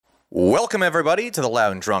Welcome, everybody, to the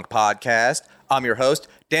Loud and Drunk podcast. I'm your host,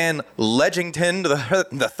 Dan Ledgington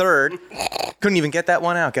the third. Couldn't even get that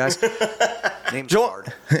one out, guys. Name's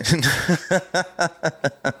hard.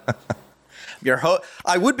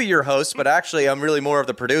 I would be your host, but actually I'm really more of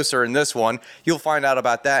the producer in this one. You'll find out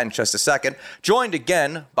about that in just a second. Joined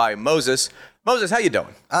again by Moses. Moses, how you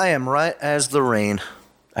doing? I am right as the rain.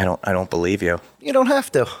 I don't believe you. You don't have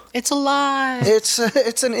to. It's a lie.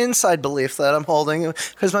 It's an inside belief that I'm holding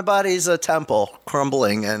because my body's a temple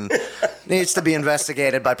crumbling and needs to be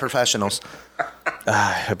investigated by professionals.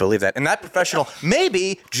 I believe that. And that professional,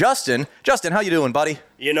 maybe Justin. Justin, how you doing, buddy?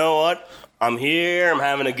 You know what? I'm here. I'm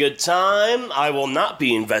having a good time. I will not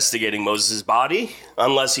be investigating Moses' body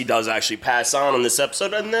unless he does actually pass on in this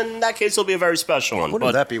episode, and then in that case, it'll be a very special one.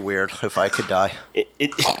 Wouldn't that be weird if I could die?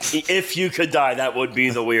 If you could die, that would be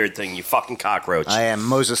the weird thing, you fucking cockroach. I am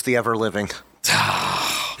Moses the Ever-Living.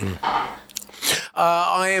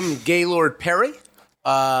 I am Gaylord Perry,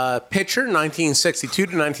 pitcher, 1962 to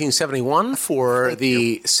 1971 for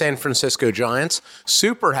the San Francisco Giants.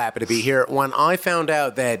 Super happy to be here. When I found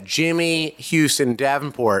out that Jimmy Houston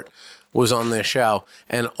Davenport was on this show,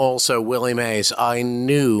 and also Willie Mays, I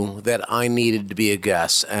knew that I needed to be a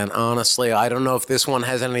guest. And honestly, I don't know if this one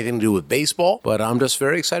has anything to do with baseball, but I'm just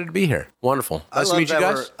very excited to be here. Wonderful. Nice to meet you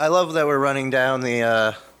guys. I love that we're running down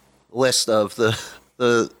the list of the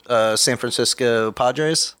San Francisco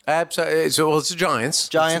Padres. Absolutely. So, it's the Giants.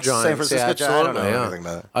 Giants, San Francisco Giants. I don't know anything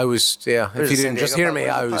about it. I was, if you didn't just hear me,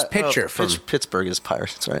 I was pitcher from Pittsburgh is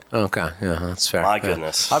Pirates, right? Okay, yeah, that's fair. My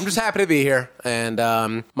goodness. I'm just happy to be here,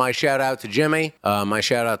 and my shout out to Jimmy, my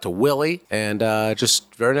shout out to Willie, and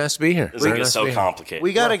just very nice to be here. This is so complicated.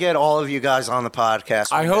 We got to get all of you guys on the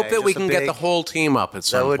podcast. I hope that we can get the whole team up at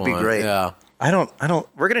some point. That would be great. Yeah.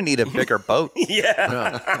 We're going to need a bigger boat.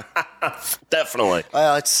 Yeah. Definitely.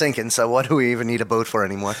 Well, it's sinking, so what do we even need a boat for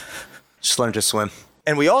anymore? Just learn to swim.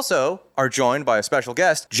 And we also are joined by a special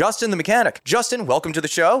guest, Justin the Mechanic. Justin, welcome to the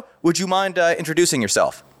show. Would you mind introducing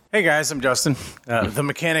yourself? Hey guys, I'm Justin. The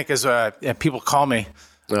mechanic is people call me.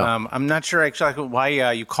 I'm not sure actually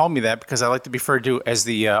why you call me that because I like to be referred to as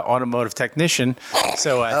the automotive technician.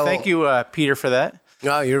 So thank you, Peter, for that.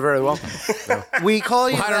 No, you're very welcome. We call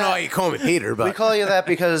you. Well, I don't know why you call me Peter, but we call you that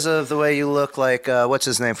because of the way you look like. What's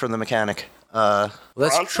his name from The Mechanic?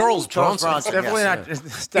 That's Charles Bronson. Definitely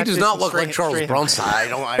yes, not. He does not look like Charles Bronson. I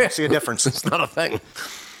don't see a difference. It's not a thing.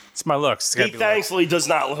 It's my looks. He thankfully does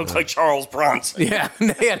not look like Charles Bronson. Yeah,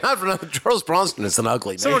 not for nothing. Charles Bronson is an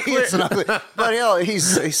ugly man. It's an ugly, but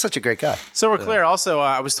he's such a great guy. So we're clear. Also,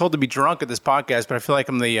 I was told to be drunk at this podcast, but I feel like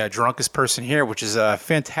I'm the drunkest person here, which is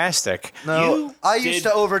fantastic. No, I used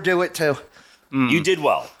to overdo it too. You did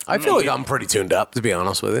well. I feel like I'm pretty tuned up, to be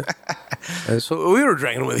honest with you. So we were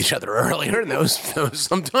drinking with each other earlier, and that was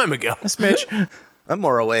some time ago. Smidge. I'm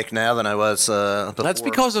more awake now than I was before. That's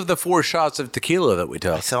because of the 4 shots of tequila that we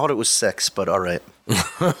took. I thought it was 6, but all right.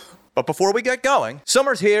 But before we get going,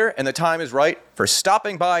 summer's here and the time is right for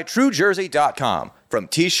stopping by TrueJersey.com. From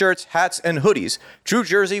t-shirts, hats, and hoodies, True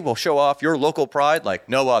Jersey will show off your local pride like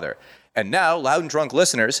no other. And now, Loud and Drunk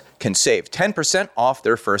listeners can save 10% off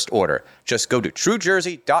their first order. Just go to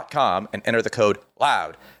TrueJersey.com and enter the code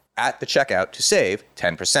LOUD at the checkout to save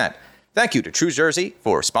 10%. Thank you to True Jersey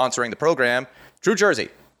for sponsoring the program. True Jersey,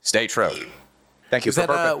 stay true. Thank you.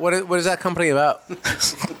 What is that company about?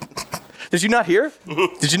 Did you not hear?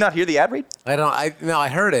 Did you not hear the ad read? I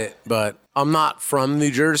heard it, but I'm not from New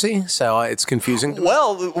Jersey, so it's confusing.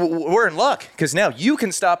 Well, we're in luck because now you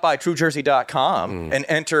can stop by TrueJersey.com and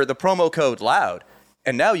enter the promo code LOUD,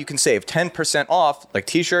 and now you can save 10% off, like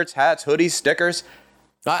t-shirts, hats, hoodies, stickers.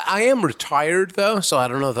 I am retired, though, so I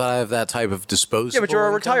don't know that I have that type of disposable. Yeah, but you're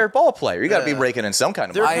a retired ball player. You got to be raking in some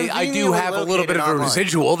kind of money. I do have a little bit of a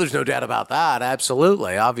residual. There's no doubt about that.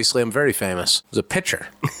 Absolutely. Obviously, I'm very famous. I was a pitcher.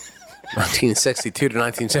 1962 to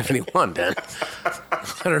 1971, Dan.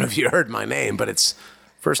 I don't know if you heard my name, but it's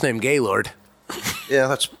first name Gaylord.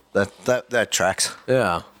 Yeah, that tracks.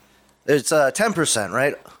 Yeah. It's 10%,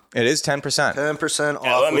 right? It is 10%. 10% off.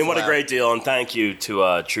 Yeah, I mean, what a Loud. great deal, and thank you to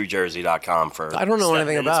TrueJersey.com for. I don't know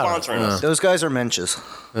anything about sponsoring us. Those guys are menches.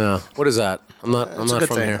 Yeah. What is that? I'm not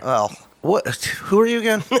from here. Well, what? Who are you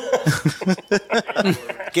again?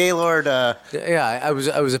 Gaylord. Yeah, I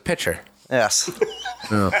was a pitcher. Yes.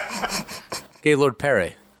 Gaylord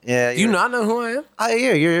Perry. Yeah. Do you not know who I am?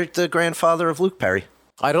 Yeah, you're the grandfather of Luke Perry.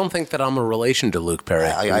 I don't think that I'm a relation to Luke Perry.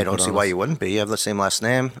 I don't see why you wouldn't be. You have the same last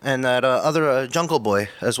name. And that other Jungle Boy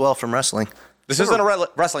as well from wrestling. This isn't a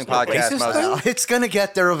wrestling podcast, Moses. It's going to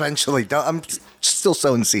get there eventually. I'm still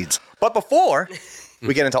sowing seeds. But before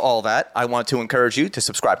we get into all that, I want to encourage you to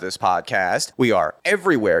subscribe to this podcast. We are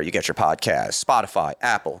everywhere you get your podcasts, Spotify,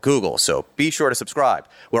 Apple, Google, so be sure to subscribe.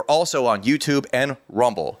 We're also on YouTube and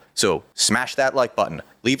Rumble, so smash that like button,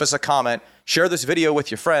 leave us a comment, share this video with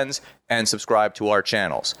your friends, and subscribe to our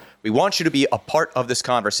channels. We want you to be a part of this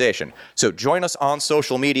conversation, so join us on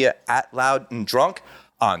social media at Loud and Drunk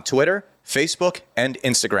on Twitter, Facebook, and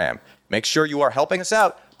Instagram. Make sure you are helping us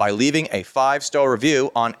out by leaving a 5-star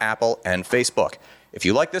review on Apple and Facebook. If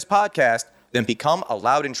you like this podcast, then become a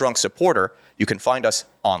Loud and Drunk supporter. You can find us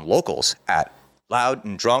on Locals at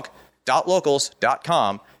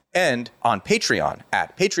loudanddrunk.locals.com and on Patreon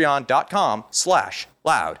at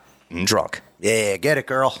patreon.com/loudanddrunk. Yeah, get it,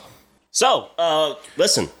 girl. So,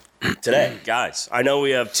 listen, today, guys, I know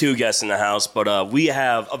we have 2 guests in the house, but we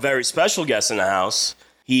have a very special guest in the house.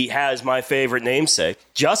 He has my favorite namesake,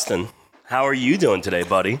 Justin. How are you doing today,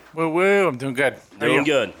 buddy? Woo woo, I'm doing good. How are Doing you?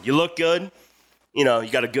 good. You look good. You know,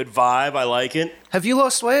 you got a good vibe. I like it. Have you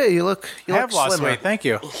lost weight? You look I have lost slimmer. weight. Thank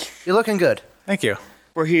you. You're looking good. Thank you.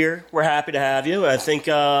 We're here. We're happy to have you. I think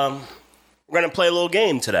we're going to play a little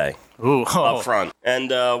game today Ooh, up front. And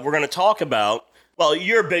we're going to talk about, well,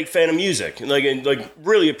 you're a big fan of music. Like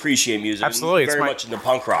really appreciate music. Absolutely. Very much into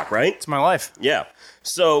punk rock, right? It's my life. Yeah.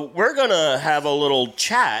 So we're going to have a little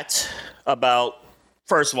chat about,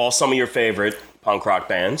 first of all, some of your favorite punk rock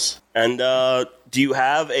bands. And do you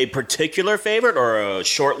have a particular favorite or a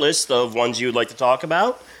short list of ones you'd like to talk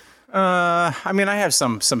about? I mean, I have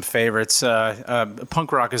some favorites.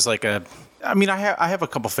 Punk rock is like a. I mean, I have a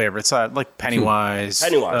couple favorites. Like Pennywise.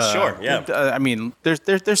 Pennywise, sure, yeah. I mean,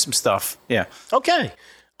 there's some stuff. Yeah. Okay.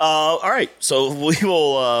 All right. So we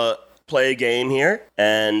will play a game here,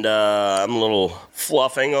 and I'm a little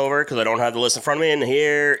fluffing over because I don't have the list in front of me. And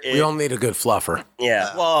here is... We all need a good fluffer.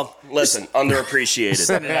 Yeah. Well, listen,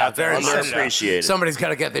 underappreciated. Yeah, very underappreciated. Somebody's got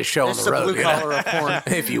to get this show on the a road, blue-collar report.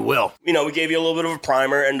 if you will. You know, we gave you a little bit of a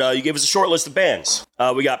primer, and you gave us a short list of bands.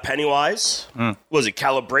 We got Pennywise. Was it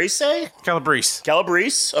Calabrese? Calabrese.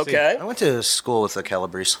 Calabrese. Okay. I went to school with the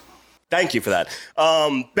Calabrese. Thank you for that.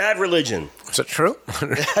 Bad Religion. Is that true?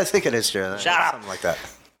 I think it is true. Shut up. Something like that.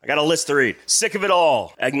 I got a list to read. Sick of It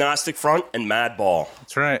All, Agnostic Front, and Madball.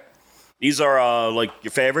 That's right. These are like your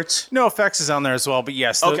favorites. No Effects is on there as well, but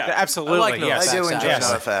yes, Okay. absolutely, I like No yes. I do enjoy Yes.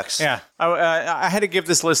 No Effects. Yeah, I had to give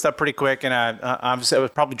this list up pretty quick, and obviously I was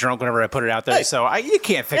probably drunk whenever I put it out there, Hey, so you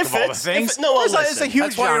can't think it of all the fits. things. No, well, it's a listen. huge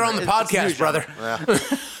That's why you're on the genre. It's a podcast, huge brother. genre.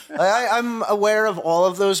 I'm aware of all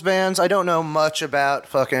of those bands. I don't know much about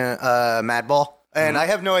fucking Madball, and I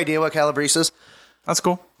have no idea what Calabrese is. That's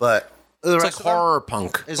cool. But the It's rest like of them, horror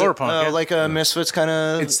punk. is horror it punk, yeah. like a Misfits kind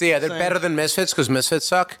of? They're better than Misfits because Misfits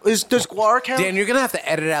suck. Does Guar count? Dan, you're going to have to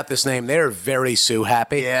edit out this name. They're very Sue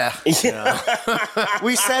happy. Yeah.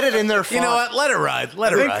 We said it in their font. You know what? Let it ride.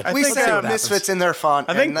 Let it ride. I We think, said what Misfits in their font.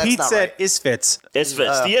 I think and that's Pete not said right. Isfits.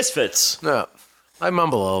 Isfits. The Isfits. No. I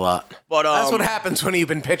mumble a lot. But, That's what happens when you've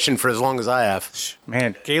been pitching for as long as I have.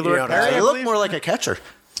 Man, Gaylord You know, Perry, I You look believe? more like a catcher.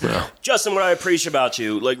 Justin, what I appreciate about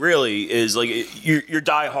you, like, really, is like you're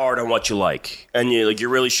die hard on what you like, and you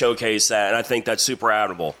really showcase that, and I think that's super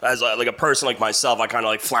admirable. As like a person like myself, I kind of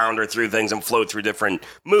like flounder through things and float through different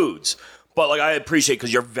moods, but like I appreciate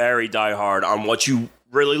because you're very die hard on what you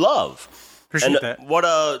really love. Appreciate And that. what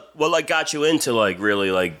like got you into like really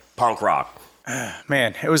like punk rock?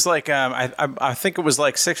 Man, it was like I think it was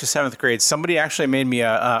like 6th or 7th grade. Somebody actually made me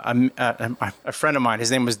a friend of mine.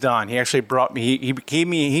 His name was Don. He actually brought me. He gave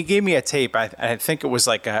me a tape. I think it was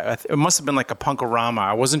like it must have been like a Punkorama.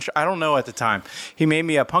 I wasn't. I don't know at the time. He made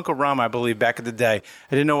me a Punkorama, I believe, back in the day.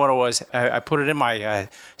 I didn't know what it was. I put it in my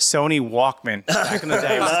Sony Walkman back in the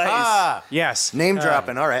day. Nice. Yes. Name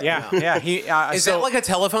dropping. All right. Yeah. He Is that like a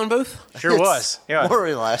telephone booth? sure was. Yeah. More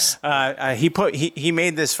or less. He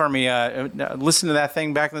made this for me. Listened to that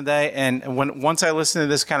thing back in the day, and once I listened to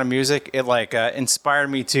this kind of music, it like inspired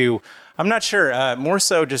me to. I'm not sure. More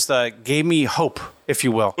so, just gave me hope, if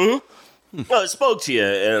you will. Mm-hmm. Well, it spoke to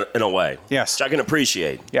you in a way. Yes. Which I can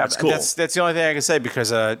appreciate. Yeah, that's cool. That's the only thing I can say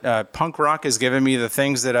because punk rock has given me the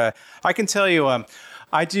things that I can tell you.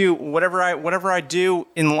 I do whatever I do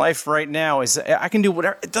in life right now is I can do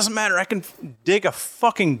whatever. It doesn't matter. I can dig a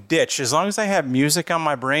fucking ditch as long as I have music on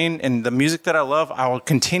my brain and the music that I love. I will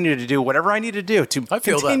continue to do whatever I need to do to I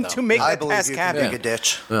feel that, continue though. to make I that believe task you can happen. dig a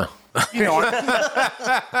ditch. Yeah. You know,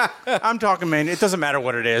 I'm talking, man. It doesn't matter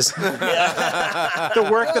what it is. The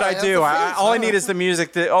work that I do, all I need is the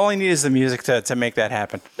music. All I need is the music to make that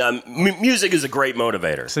happen. Music is a great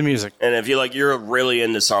motivator. It's the music. And if you're really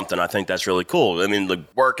into something, I think that's really cool. I mean,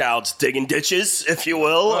 like workouts, digging ditches, if you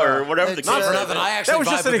will, or whatever the case. Not for nothing. I actually That was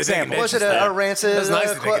just vibe an with the example. digging Was it ditches a thing. Rancid It's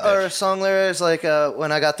nice to dig a or ditch. song lyrics like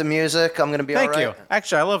when I got the music, I'm gonna be Thank alright? you.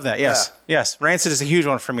 Actually, I love that. Yes. Yes. Rancid is a huge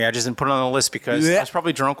one for me. I just didn't put it on the list because I was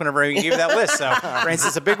probably drunk whenever I gave that list. So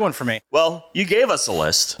Rancid's a big one for me. Well, you gave us a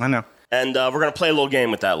list, I know. and we're going to play a little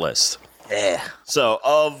game with that list. Yeah. So,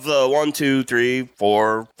 of the 1, 2, 3,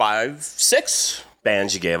 4, 5, 6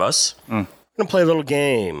 bands you gave us, we're going to play a little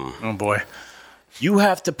game. Oh, boy. You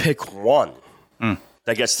have to pick one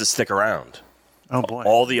that gets to stick around. Oh, boy.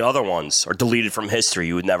 All the other ones are deleted from history.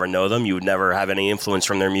 You would never know them. You would never have any influence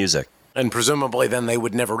from their music. And presumably then they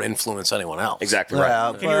would never influence anyone else. Exactly right.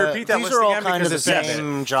 Yeah, Can you but repeat that these list are all again? kind of the Because it's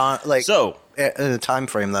same genre, like So, time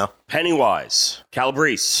frame though. Pennywise,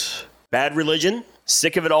 Calabrese, Bad Religion,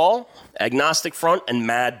 Sick of It All, Agnostic Front, and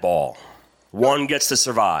Madball. One gets to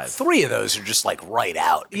survive. 3 of those are just like right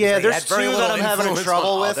out. because Yeah, they there's had very 2 little that I'm having influence trouble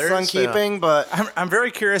on with others, on keeping, but I'm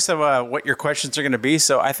very curious of what your questions are going to be.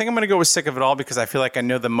 So I think I'm going to go with Sick of It All because I feel like I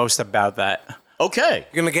know the most about that. Okay.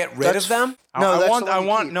 You're gonna get rid of them? No, that's I want. the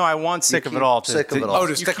one you keep. No, I want Sick of It keep All. Sick of It All. Oh,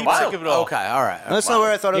 to You stick keep them Sick of It All. Okay, all right. that's not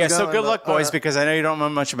where I thought it Yeah. was So going. good luck, but, boys, because I know you don't know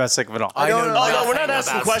much about Sick of It All. I know Oh, no, we're nothing not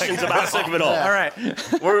asking about questions Sick of about It Sick of It All. All right.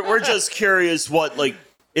 We're just curious what, like,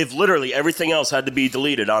 if literally everything else had to be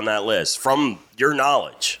deleted on that list from your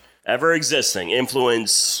knowledge, ever existing,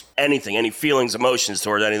 influence anything, any feelings, emotions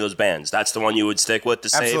toward any of those bands, that's the one you would stick with to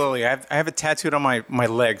save? Absolutely. I have it tattooed on my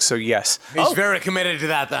leg, so yes. He's very committed to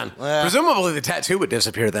that then. Presumably the tattoo would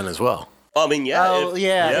disappear then as well. I mean, yeah. Oh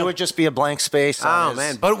yeah, it would just be a blank space. on Oh, his-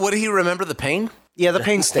 man. But would he remember the pain? Yeah, the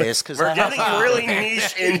pain stays because We're getting really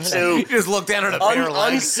niche into You just look down at a pair of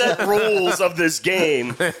legs. unset rules of this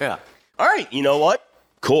game. Yeah. All right, you know what?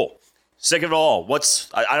 Cool. Sick of It All.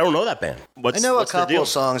 I don't know that band. I know a what's their couple deal? of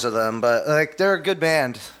songs of them, but like they're a good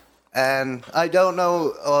band, and I don't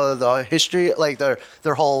know the history, like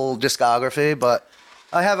their whole discography, but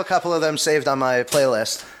I have a couple of them saved on my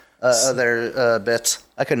playlist of their bits.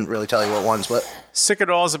 I couldn't really tell you what ones, but Sick of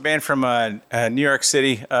It All is a band from New York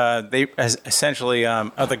City. They essentially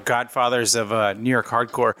are the godfathers of New York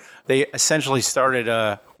hardcore. They essentially started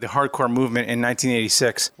the hardcore movement in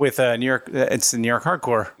 1986 with New York. It's the New York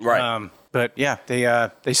hardcore. Right. But yeah,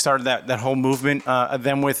 they started that whole movement.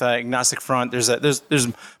 Them with Agnostic Front. There's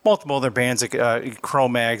multiple other bands like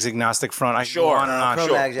Cro-Mags, Agnostic Front. I Sure. go on and on.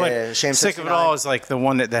 Cro-Mags, But yeah, Shame Sick of It 69. All is like the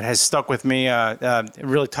one that has stuck with me. It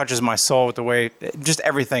really touches my soul with the way, just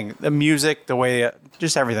everything, the music, the way,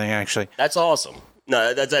 just everything actually. That's awesome.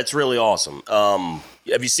 No, that's really awesome.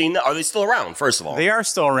 Have you seen that? Are they still around? First of all, They are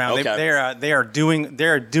still around. Okay. They are doing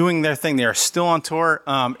their thing. They are still on tour.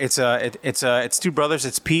 It's two brothers.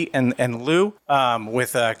 It's Pete and Lou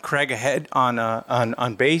with Craig ahead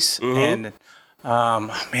on bass and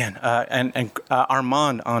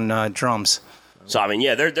Armand on drums. So I mean,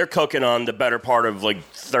 yeah, they're cooking on the better part of like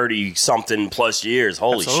 30-something plus years.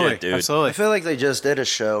 Holy shit, dude! I Absolutely. feel like they just did a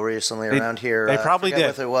show recently around here. they I probably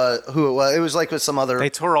forget did. who it was. It was like with some other They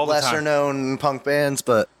tour all the time. lesser known punk bands,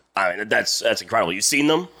 but I mean, that's incredible. You seen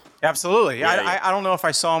them? Absolutely. Yeah. I don't know if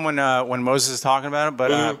I saw them when Moses is talking about it,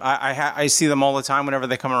 but I see them all the time whenever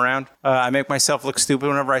they come around. I make myself look stupid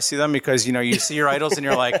whenever I see them because you see your idols and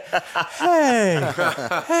you're like, hey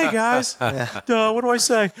guys, what do I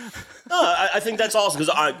say? No, I think that's awesome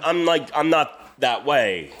because I'm not that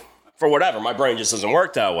way. For whatever, my brain just doesn't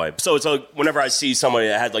work that way. So it's like whenever I see somebody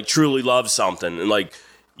that had like truly loves something and like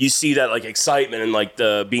you see that like excitement and like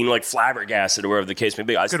the being like flabbergasted or whatever the case may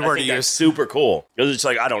be. I Good think word to that's use. super cool because it's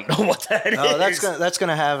like I don't know what that is. oh, that's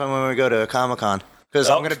gonna happen when we go to Comic-Con because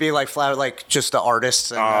Oh. I'm gonna be like flat, like just the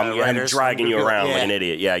artists and Yeah, and writers dragging you around like an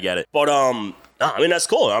idiot. Yeah, I get it. But no, I mean that's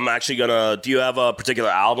cool. I'm actually gonna. Do you have a particular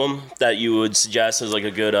album that you would suggest as like a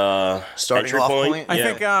good Starting entry off point? point?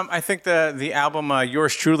 I think the album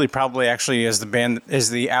Yours Truly probably actually is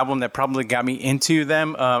the album that probably got me into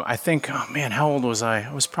them. I think how old was I?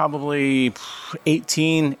 I was probably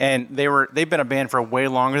 18, and they've been a band for way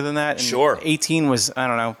longer than that. And Sure. 18 was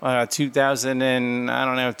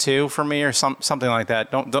 2002 for me or something like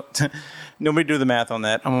that. Don't nobody do the math on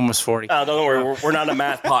that. I'm almost 40. Don't worry, we're not a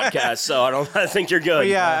math podcast, so I think you're good.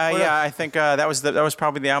 But I think that was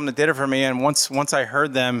probably the album that did it for me. And once I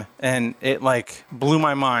heard them, and it like blew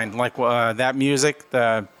my mind. Like that music,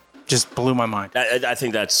 just blew my mind. I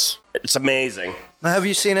think that's It's amazing. Have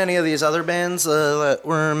you seen any of these other bands that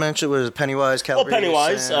were mentioned? Was Pennywise, Calabrese?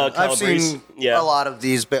 Pennywise, and I've Calabrese, seen yeah. a lot of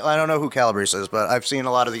these. I don't know who Calabrese is, but I've seen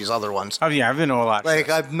a lot of these other ones. Oh yeah, I've been to a lot. Like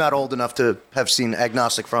I'm not old enough to have seen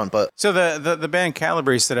Agnostic Front, but So the band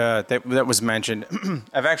Calabrese that was mentioned,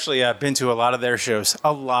 I've actually been to a lot of their shows.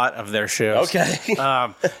 Okay.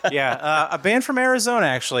 A band from Arizona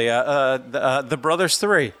actually, the Brothers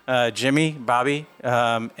Three, Jimmy, Bobby,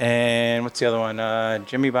 and what's the other one?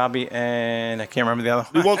 Jimmy, Bobby, and I can't remember the other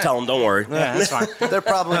We one. won't tell them, don't worry. Yeah, that's fine. they're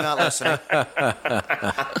probably not listening.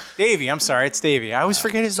 Davey, I'm sorry, it's Davey. I always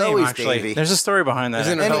forget his It's name. always Actually, Davey. there's a story behind that.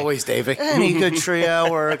 Isn't it always Davey? Any good trio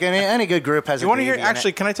or any good group has You a want to hear? Davey in it.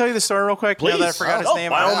 Actually, can I tell you the story real quick? Now that I Please. forgot his Oh,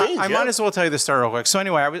 name, by all means, I yeah. might as well tell you the story real quick. So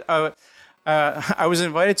anyway, I was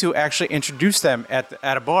invited to actually introduce them at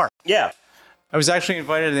a bar. Yeah. I was actually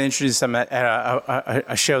invited to introduce them at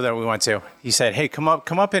a show that we went to. He said, "Hey, come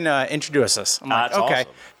up and introduce us." I'm like, That's "Okay."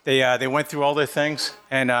 awesome. They went through all their things,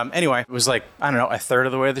 and anyway, it was like I don't know, a third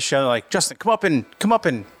of the way of the show. They're like, "Justin, come up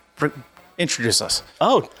and introduce us."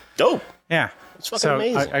 Oh, dope. Yeah, fucking so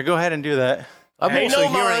amazing. I go ahead and do that. I'm Hey, actually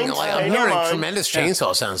no hearing, mind. like, I'm Hey, no hearing mind. tremendous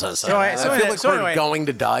chainsaw sounds outside. I- so I feel like so we're anyway- going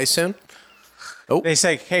to die soon. They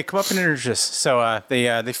say, "Hey, come up and introduce us." So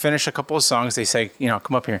they finish a couple of songs. They say,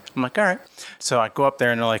 "Come up here." I'm like, "All right." So I go up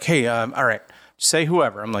there and they're like, "Hey, all right, say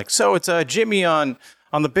whoever." I'm like, "So it's Jimmy on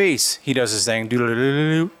the bass." He does his thing,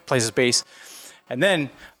 doo-doo-doo-doo-doo, plays his bass, and then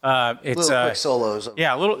it's Little quick solos.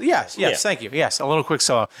 yeah, a little yes, Yeah. thank you, yes, a little quick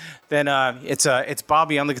solo. Then it's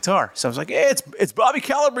Bobby on the guitar. So I was like, hey, it's Bobby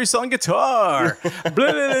Calabrese on guitar, blah,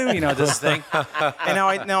 blah, blah, does this thing. And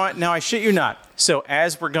now I shit you not. So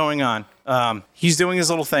as we're going on, he's doing his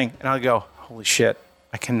little thing, and I go, holy shit,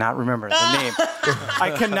 I cannot remember the name.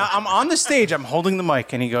 I cannot. I'm on the stage. I'm holding the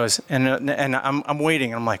mic, and he goes, and I'm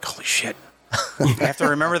waiting, and I'm like, holy shit. I have to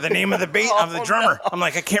remember the name of the drummer. I'm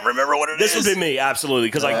like, I can't remember what it This is. would be me, absolutely,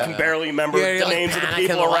 because I can barely remember Yeah, you're the like names of the panicking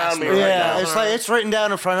people the last around me minute. right Yeah, now. it's like it's written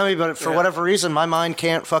down in front of me, but for whatever reason, my mind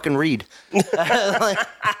can't fucking read.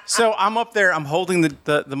 So I'm up there, I'm holding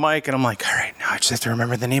the mic, and I'm like, all right, now I just have to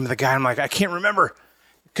remember the name of the guy. I'm like, I can't remember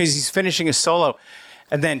because he's finishing his solo.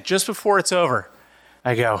 And then just before it's over,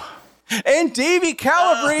 I go, and Davey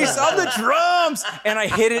Calabrese on the drums, and I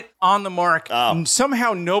hit it on the mark. And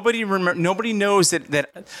somehow nobody knows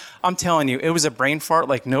that. I'm telling you, it was a brain fart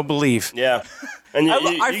like no belief. Yeah. And you, I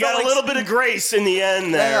you felt got like- a little bit of grace in the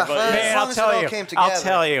end there. Yeah, but well, Man, As long as it all came together. I'll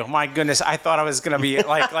tell you. My goodness, I thought I was gonna be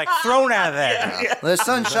like thrown out of there. The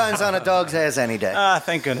sun shines on a dog's ass any day.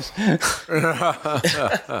 Thank goodness.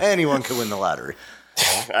 Anyone could win the lottery.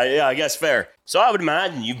 yeah, I guess fair. So I would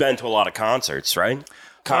imagine you've been to a lot of concerts, right?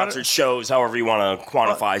 Concert shows, however you want to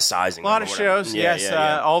quantify sizing. A lot them of or whatever. shows, Yeah, yes. yeah,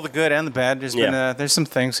 yeah. All the good and the bad. There's been there's some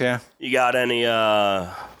things, yeah. You got any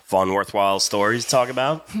fun, worthwhile stories to talk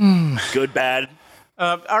about? Good, bad?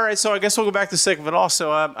 All right, so I guess we'll go back to Sick of It All.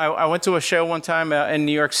 So I went to a show one time in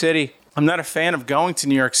New York City. I'm not a fan of going to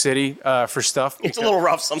New York City for stuff. It's a little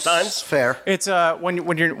rough sometimes. Fair. It's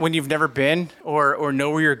when you've never been or know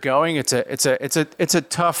where you're going. It's a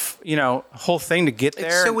tough whole thing to get there.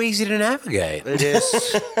 It's so easy to navigate. It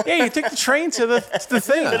is. Yeah, you take the train to the thing. It's a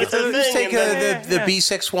thing, Just take and the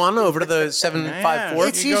B61 over to the 754.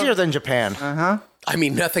 It's easier than Japan. I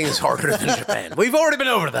mean, nothing is harder than Japan. We've already been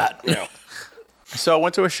over that. Yeah. So I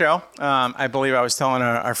went to a show. I believe I was telling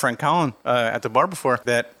our friend Colin at the bar before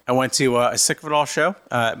that I went to a Sick of It All show.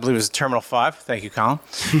 I believe it was Terminal 5. Thank you, Colin.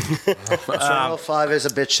 Terminal 5 is a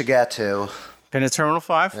bitch to get to. Been at Terminal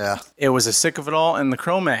 5. Yeah. It was a Sick of It All and the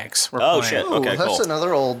Cro-Mags were Oh, playing. shit. Ooh, Okay, that's cool.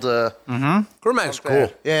 another old. Cormac's cool.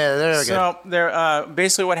 Yeah, they're good. So there,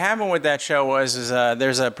 basically, what happened with that show was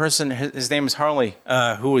there's a person. His name is Harley,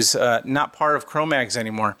 who was not part of Cro-Mags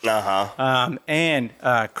anymore. And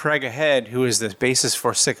Craig Ahead, who is the bassist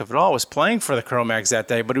for Sick of It All, was playing for the Cro-Mags that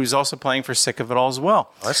day, but he was also playing for Sick of It All as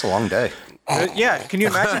well. Oh, that's a long day. Yeah, can you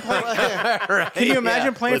imagine playing? Can you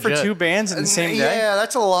imagine playing for legit. two bands in the same day? Yeah,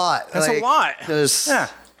 that's a lot. That's a lot. Yeah.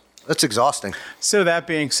 That's exhausting. So that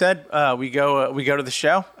being said, we go to the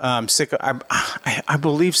show. I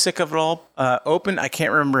believe Sick of It All opened. I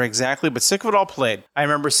can't remember exactly, but Sick of It All played. I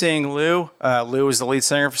remember seeing Lou. Lou was the lead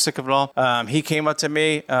singer for Sick of It All. He came up to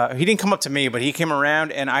me. He didn't come up to me, but he came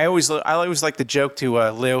around, and I always like to joke to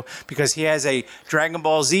Lou because he has a Dragon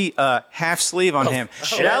Ball Z half sleeve on him.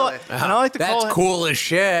 And I like to call That's him. cool as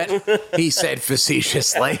shit, he said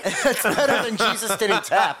facetiously. It's better than Jesus didn't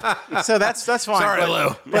tap. So that's fine. Sorry, but,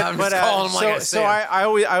 Lou. I'm just calling him like I see so him. I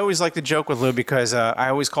always like to joke with Lou because I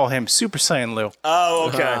always call him Super Saiyan Lou. Oh,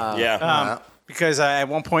 okay. Yeah. Because at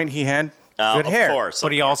one point he had good hair. Of course.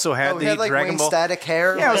 But he also had He the had like Dragon Wayne Ball. Static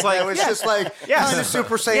hair. Yeah, it was like- it was yeah. just like Yes. kind of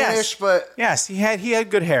Super Saiyan-ish, Yes. but Yes, he had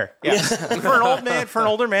good hair. Yes. For an old man, for an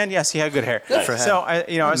older man, yes, he had good hair. for him. So I was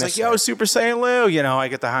like, miss "Yo, that. Super Saiyan Lou," I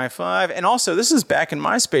get the high five, and also this is back in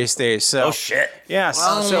MySpace days. So Oh, shit. Yes.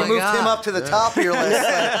 oh, so my you moved God. him up to the top of your list.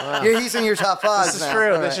 Yeah, he's in your top five. This is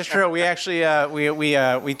true. This is true. We actually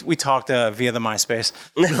we talked via the MySpace.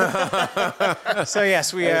 So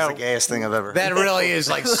yes, we That's the gayest thing I've ever. That really is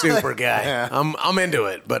like super gay. I'm into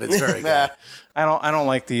it, but it's very gay. I don't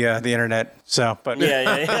like the internet. So, but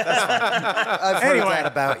Yeah. I've heard Anyway. that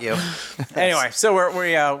about you. anyway, so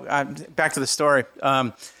we back to the story.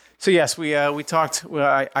 So yes, we talked.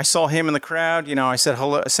 I saw him in the crowd. I said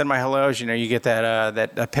hello, said my hellos. You get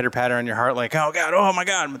that pitter patter in your heart, like oh god, oh my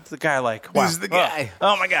god. But the guy like wow, Who's the guy?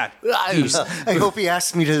 Oh my god. I hope he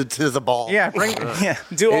asked me to the ball. Yeah,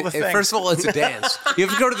 do all the things. First of all, it's a dance. You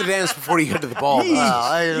have to go to the dance before you get to the ball.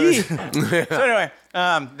 So anyway,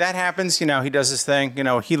 that happens. He does his thing.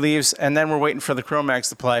 He leaves, and then we're waiting for the Cro-Mags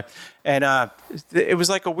to play. And it was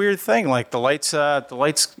like a weird thing. Like the lights.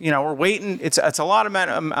 We're waiting. It's a lot of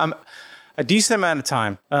a decent amount of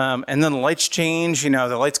time. And then the lights change. The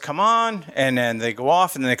lights come on, and then they go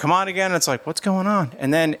off, and then they come on again. It's like, what's going on?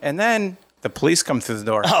 And then the police come through the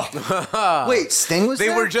door. Wait, Sting was They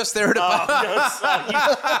there? were just there to.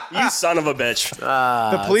 You son of a bitch.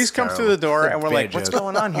 The police come through the door, and we're bad like, "What's joke.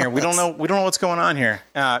 going on here? We don't know. We don't know what's going on here."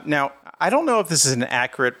 Now, I don't know if this is an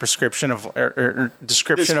accurate prescription of or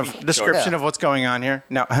description of what's going on here.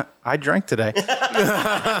 Now, I drank today.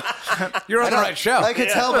 You're on the right show. I could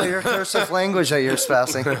tell by your cursive language that you're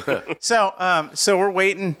espousing. So we're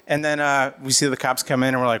waiting, and then we see the cops come in,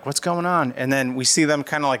 and we're like, "What's going on?" And then we see them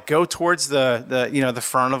kind of like go towards the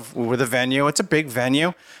front of where the venue. It's a big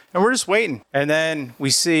venue, and we're just waiting. And then we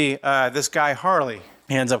see this guy Harley.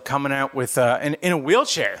 He ends up coming out with in a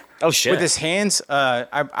wheelchair. Oh, shit. With his hands,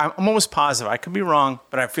 I'm almost positive. I could be wrong,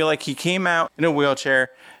 but I feel like he came out in a wheelchair.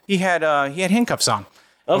 He had handcuffs on.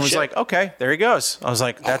 I was shit. like, okay, there he goes. I was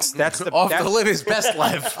like, that's the Off that's, to live his best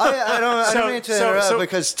life. I don't mean to interrupt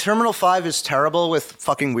because Terminal 5 is terrible with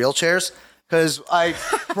fucking wheelchairs. Because I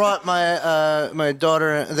brought my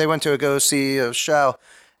daughter, they went to go see a show,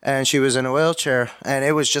 and she was in a wheelchair, and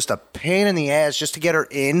it was just a pain in the ass just to get her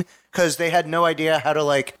in. Because they had no idea how to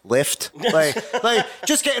lift, like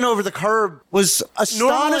just getting over the curb was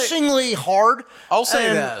astonishingly hard. I'll say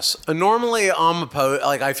this. Normally, I'm opposed.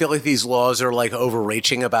 I feel like these laws are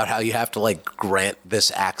overreaching about how you have to grant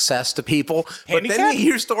this access to people. But then Handicap? you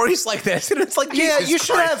hear stories like this, and it's like, Yeah, Jesus you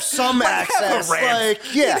should Christ. have some Have a access. ramp.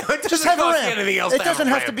 Just doesn't have a cost ramp. anything else It to have doesn't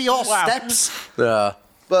a have to ramp. be all Wow. steps.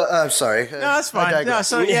 But I'm sorry. No, that's fine. No,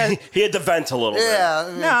 so yeah. He had to vent a little bit. Yeah.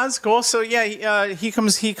 No, that's cool. So yeah, he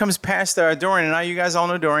comes past Dorian, and now you guys all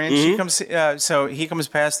know Dorian. She comes, so he comes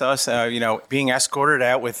past us, being escorted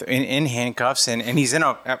out in handcuffs, and he's in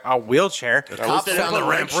a wheelchair. Cops found the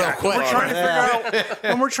ramp real quick.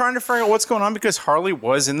 And we're trying to figure out what's going on because Harley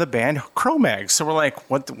was in the band Cro-Mags. So we're like,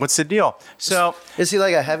 what's the deal? So Is he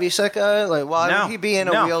like a heavyset guy? Why No. would he be in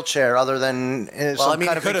a No. wheelchair other than some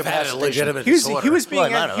kind of could have had a incapacitation? legitimate he was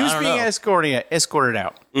disorder. being escorted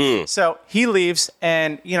out. So he leaves,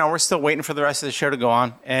 and we're still waiting for the rest of the show to go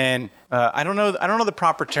on. And I don't know the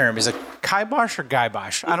proper term. Is it kibosh or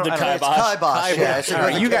guybosh? I don't know. It's kibosh. Yeah, it's All right,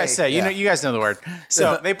 with a you K. guys say you guys know the word.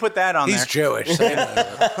 So they put that on He's there. Jewish.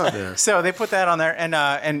 So they put that on there,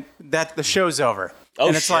 and that the show's over. Oh,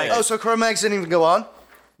 and it's shit. like Oh, so Cro-Mags didn't even go on?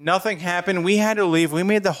 nothing happened. We had to leave. We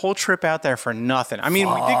made the whole trip out there for nothing. I mean,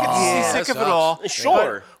 we did get sick of it all.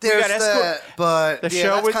 Sure. but we got There's escort- that, but The yeah,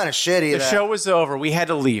 show that's was kind of shitty. The that. show was over. We had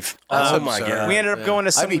to leave. Oh my God. We ended up going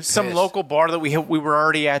to I'd be some pissed. local bar that we were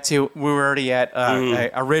already at.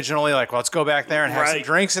 Originally, like, let's go back there and have some Right.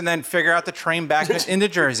 drinks and then figure out the train back into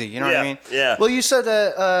Jersey. You know what I mean? Yeah. Well, you said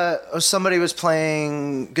that somebody was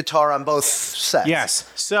playing guitar on both sets. Yes.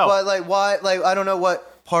 So But why? I don't know what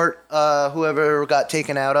part whoever got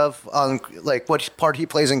taken out of on what part he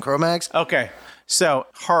plays in Cro-Mags. okay. So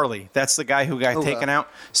Harley, that's the guy who got taken out.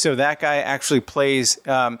 So that guy actually plays.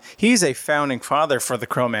 He's a founding father for the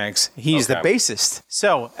Cro-Mags. He's the bassist.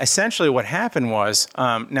 So essentially, what happened was,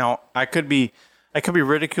 now I could be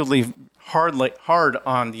ridiculously hard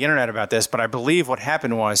on the internet about this, but I believe what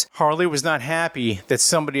happened was Harley was not happy that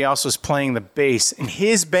somebody else was playing the bass in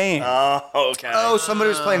his band. Okay. Oh, somebody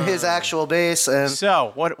was playing his actual bass, and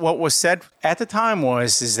So what was said at the time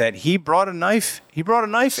is that he brought a knife. He brought a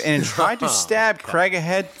knife and tried to stab Craig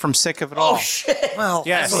ahead from Sick of It All. Oh shit! Well,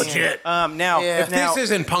 Yes. That's legit. Now, If this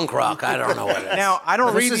isn't punk rock, I don't know what it is. now I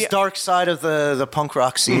don't this read is the dark side of the punk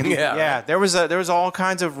rock scene. Yeah, there was all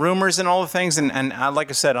kinds of rumors and all the things, and like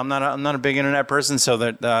I said, I'm not a big internet person, so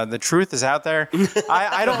the truth is out there.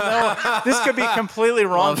 I don't know. This could be completely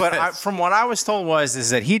wrong, but from what I was told is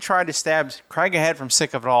that he tried to stab Craig ahead from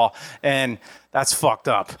Sick of It All, and that's fucked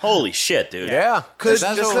up. Holy shit, dude! Yeah. Could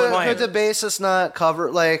That's what we're playing. the bassist not cover,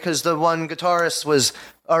 like, because the one guitarist was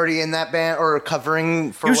already in that band or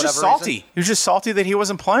covering for He was whatever just salty. reason? He was just salty that he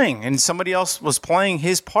wasn't playing, and somebody else was playing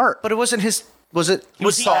his part. But it wasn't his. Was it?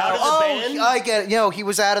 Was he out of the band? I get it. He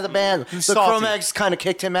was out of the band. The salty. Cro-Mags kind of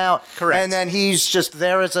kicked him out. Correct. And then he's just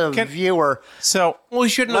there as a viewer. So Well, he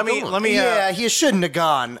shouldn't let have me gone. Yeah, he shouldn't have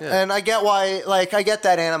gone. And I get why. Like, I get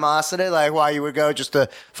that animosity. Like, why you would go just to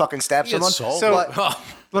fucking stab He someone. gets sold. But-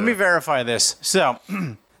 let me verify this. So.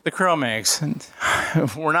 The Cro-Mags.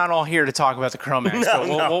 We're not all here to talk about the Cro-Mags, but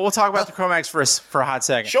we'll talk about the Cro-Mags for a hot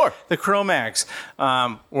second. Sure. The Cro-Mags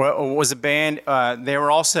was a band. They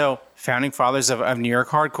were also founding fathers of New York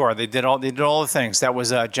hardcore. They did all the things. That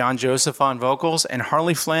was John Joseph on vocals and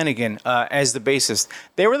Harley Flanagan as the bassist.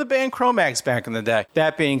 They were the band Cro-Mags back in the day.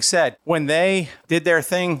 That being said, when they did their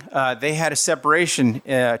thing, they had a separation,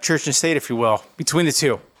 church and state, if you will, between the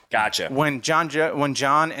two. Gotcha. When John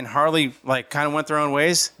and Harley kind of went their own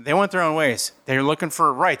ways, they went their own ways. They were looking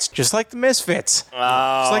for rights, just like the Misfits. Just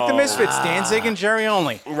like the Misfits, Danzig and Jerry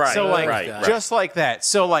Only. Right, So right. just like that.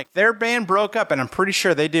 So their band broke up, and I'm pretty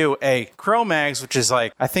sure they do a Cro-Mags, which is I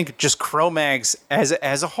think just Cro-Mags as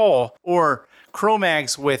a whole, or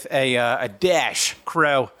Cro-Mags with a dash,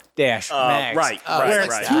 Mags. Right, Where it's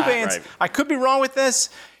right, two right, bands. right. I could be wrong with this.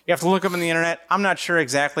 You have to look up on the internet. I'm not sure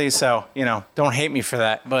exactly, so, don't hate me for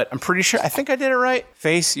that. But I'm pretty sure. I think I did it right.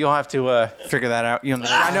 Face, you'll have to figure that out.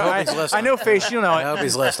 I know, Face, you know I it. hope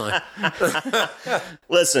he's listening.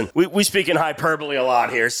 Listen, we speak in hyperbole a lot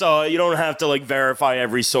here, so you don't have to verify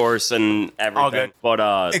every source and everything. All good.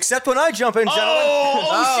 But Except when I jump in, gentlemen.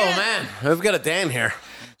 Oh, shit. man. We've got a Dan here.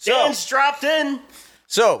 Dan's dropped in.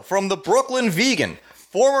 So, from the Brooklyn Vegan,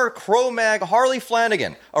 former Cro-Mag Harley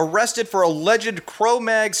Flanagan arrested for alleged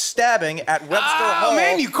Cro-Mag stabbing at Webster Hall. Oh,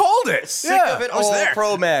 man, you called it. Sick of It All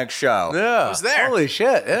Cro-Mag show. Yeah. I was there. Holy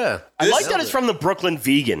shit, yeah. I like that it's from the Brooklyn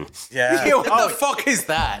Vegan. Yeah. What the fuck is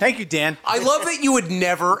that? Thank you, Dan. I love that you would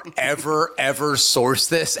never, ever, ever source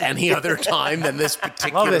this any other time than this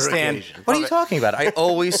particular Love this, Dan. occasion. What are you talking about? I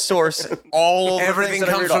always source all of Everything the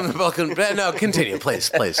things that I comes read from off. the Brooklyn. No, continue,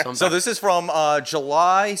 please. So this is from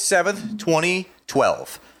July 7th,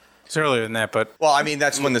 2012. It's earlier than that, but Well, I mean,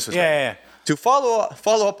 that's when this was written. yeah. To follow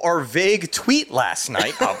up our vague tweet last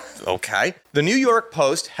night, okay, the New York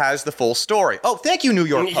Post has the full story. Oh, thank you, New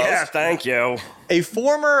York Post. Yeah, thank you. A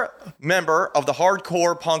former member of the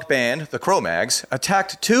hardcore punk band, the Cro-Mags,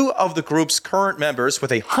 attacked two of the group's current members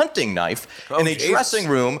with a hunting knife in a Jesus. dressing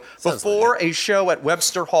room before a show at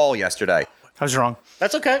Webster Hall yesterday. I was wrong.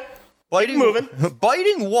 That's okay. Biting, moving.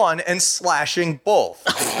 biting one and slashing both.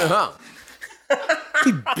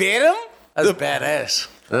 He bit him? That's badass.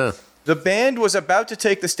 The band was about to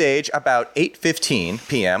take the stage about 8:15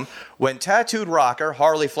 p.m. when tattooed rocker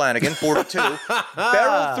Harley Flanagan, 42,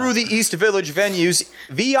 barreled through the East Village venue's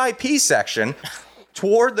VIP section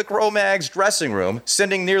toward the Cro-Mags dressing room,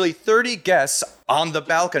 sending nearly 30 guests on the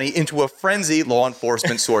balcony into a frenzy, law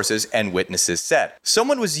enforcement sources and witnesses said.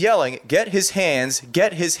 Someone was yelling, "Get his hands,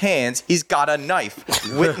 he's got a knife."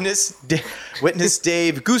 Witness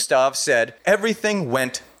Dave Gustav said, "Everything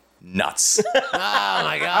went nuts." Oh,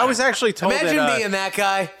 my God. I was actually told Imagine that, being that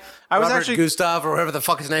guy. I was Robert actually- Gustav or whatever the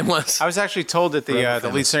fuck his name was. I was actually told that the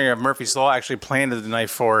lead singer of Murphy's Law actually planted the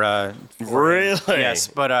knife for Really? yes,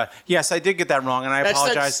 but yes, I did get that wrong, and I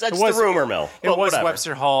apologize. That's It was the rumor mill. It But was whatever.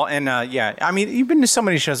 Webster Hall, and yeah, I mean, you've been to so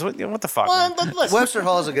many shows. What the fuck? man? Webster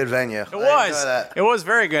Hall is a good venue. It was. It was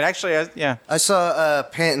very good, actually. Yeah, I saw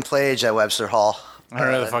Pant and Plage at Webster Hall I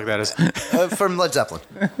don't know who the fuck that is. from Led Zeppelin.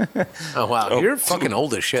 Oh, wow. You're fucking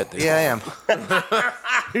old as shit, dude. Yeah, I am.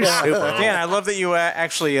 You're super old. Dan, I love that you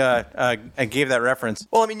actually gave that reference.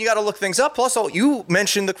 Well, I mean, you got to look things up. Plus, you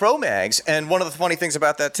mentioned the Cro-Mags, and one of the funny things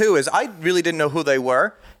about that too is I really didn't know who they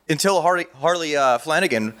were until Harley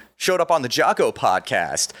Flanagan showed up on the Jocko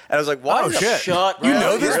podcast, and I was like, "Why? the shit. Shut You up.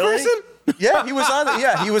 know this Really? person? Yeah, he was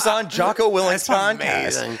on. He was on Jocko Willing's podcast,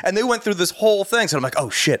 amazing. and they went through this whole thing. So I'm like,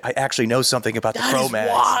 "Oh shit! I actually know something about the That is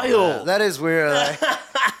Cro-Mags." wild. That is weird.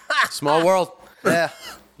 Small world. Yeah.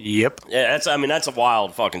 Yep. Yeah, that's a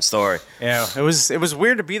wild fucking story. Yeah, it was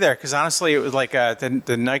weird to be there because honestly, it was like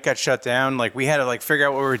the night got shut down. Like we had to like figure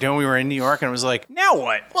out what we were doing. We were in New York, and it was like, now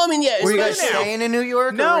what? Well, I mean, yeah. Were you it's guys now. staying in New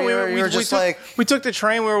York? No, or we were just we took the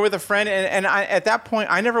train. We were with a friend, and I, at that point,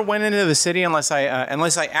 I never went into the city unless I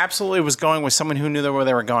absolutely was going with someone who knew where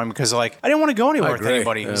they were going because like I didn't want to go anywhere with agree.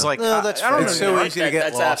 anybody. It was like No, that's I don't fair. know. It's so easy to get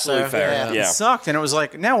That's lost absolutely there. fair. Yeah. It sucked, and it was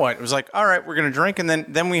like, now what? It was like, all right, we're gonna drink, and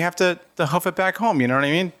then we have to hoof it back home. You know what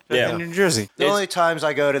I mean? Yeah. In New Jersey. The only times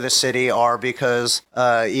I go to the city are because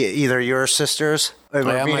either your sisters, or yeah,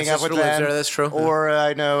 my meeting up sister with lives them, there, that's true. or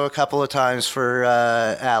I know a couple of times for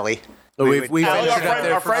Allie. We've Our ventured out friend,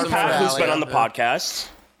 there our for friend some Pat, who's rally. been on the podcast.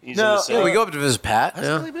 He's in No, the city. Yeah, we go up to visit Pat. Has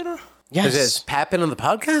Yeah. Allie been on? Has Pat been on the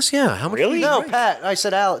podcast? Yeah. How much? Really? No, Pat. I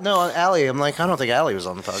said Allie. No, Allie. I'm like, I don't think Allie was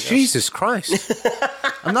on the podcast. Jesus Christ.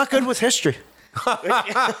 I'm not good with history.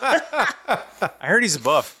 I heard he's a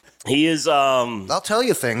buff. He is. I'll tell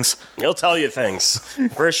you things. He'll tell you things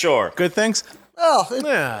for sure. Good things. Oh,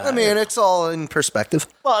 Yeah. I mean, it's all in perspective.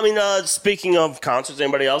 Well, I mean, speaking of concerts,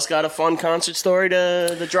 anybody else got a fun concert story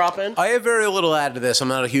to drop in? I have very little to add to this. I'm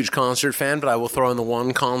not a huge concert fan, but I will throw in the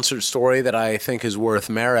one concert story that I think is worth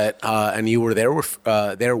merit. And you were there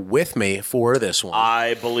with me for this one.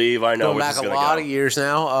 I believe I know Going where back this a is lot going of to years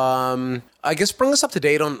now. I guess bring us up to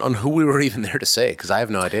date on who we were even there to say, because I have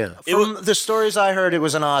no idea. From the stories I heard, it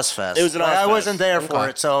was an Ozfest. It was an I Ozfest. wasn't there for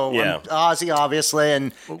it, so Yeah. Ozzy, obviously,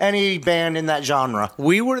 and any band in that genre.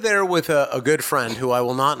 We were there with a good friend who I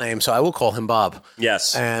will not name, so I will call him Bob.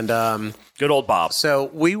 Yes. And Good old Bob. so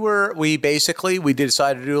we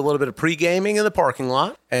decided to do a little bit of pre-gaming in the parking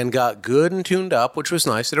lot and got good and tuned up, which was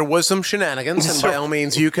nice. There was some shenanigans, and by all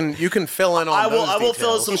means, you can fill in on I will those fill in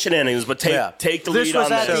details. some shenanigans, but take the This lead was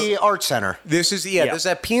on at this. the Art Center. This is Yeah. this is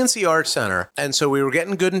at PNC Arts Center, and so we were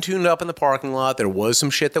getting good and tuned up in the parking lot. There was some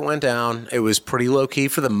shit that went down. It was pretty low key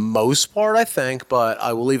for the most part, I think, but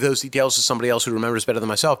I will leave those details to somebody else who remembers better than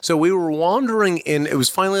myself. So we were wandering in. It was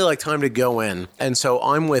finally like time to go in, and so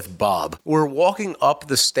I'm with Bob. We're walking up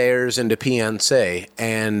the stairs into PNC,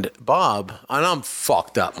 and Bob, and I'm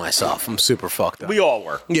fucked up myself. I'm super fucked up. We all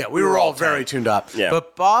were. Yeah, we were all very tuned up. Yeah.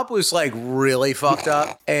 But Bob was like really fucked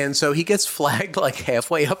up. And so he gets flagged like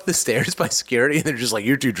halfway up the stairs by security. And they're just like,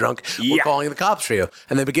 you're too drunk. We're Yeah. calling the cops for you.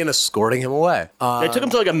 And they begin escorting him away. They took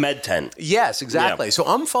him to like a med tent. Yes, exactly. Yeah. So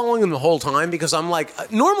I'm following him the whole time because I'm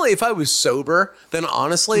like, normally if I was sober, then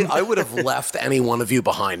honestly, I would have left any one of you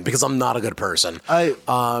behind because I'm not a good person.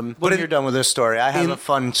 When you're done with this story, I have a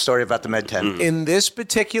fun story about the Med Tent. In this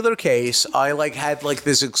particular case, I had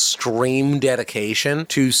this extreme dedication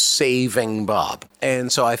to saving Bob.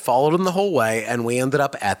 And so I followed him the whole way, and we ended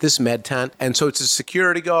up at this med tent. And so it's a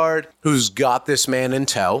security guard who's got this man in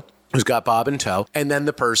tow, who's got Bob in tow, and then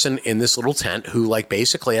the person in this little tent who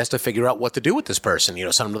basically has to figure out what to do with this person,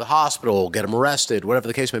 send him to the hospital, get him arrested, whatever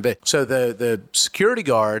the case may be. So the security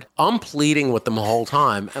guard, I'm pleading with them the whole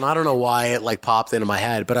time, and I don't know why it popped into my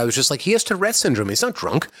head, but I was just like, he has Tourette syndrome, he's not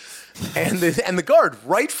drunk. And the guard,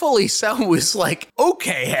 rightfully so, was like,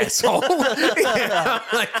 okay, asshole. I'm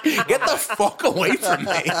like, get the fuck away from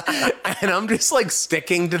me. And I'm just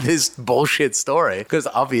sticking to this bullshit story because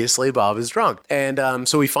obviously Bob is drunk. And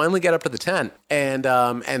so we finally get up to the tent. And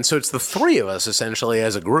so it's the three of us essentially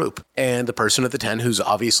as a group. And the person at the tent who's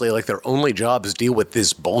obviously their only job is deal with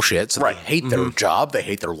this bullshit. So Right. they hate their job. They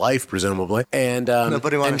hate their life, presumably. And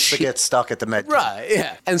Nobody wants to she- get stuck at the Med Tent. Right,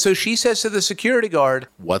 yeah. And so she says to the security guard,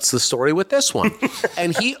 what's the story with this one?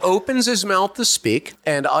 And he opens his mouth to speak,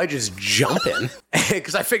 and I just jump in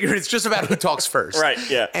because I figure it's just about who talks first. Right,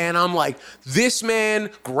 yeah. And I'm like, this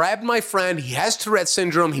man grabbed my friend. He has Tourette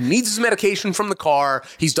syndrome. He needs his medication from the car.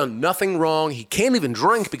 He's done nothing wrong. He can't even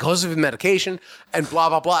drink because of his medication, and blah,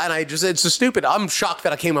 blah, blah. And it's so stupid. I'm shocked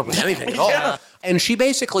that I came up with anything at all. Yeah. And she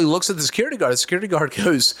basically looks at the security guard. The security guard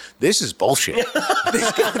goes, this is bullshit.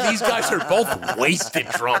 These guys are both wasted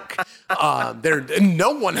drunk.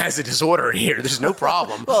 No one has a disorder here. There's no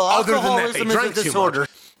problem. Well, other than that, they alcoholism is a drank too disorder. much.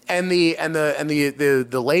 And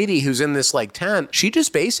the lady who's in this tent, she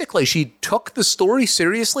just basically she took the story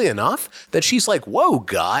seriously enough that she's like, "Whoa,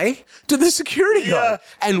 guy," to the security guard.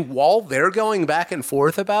 And while they're going back and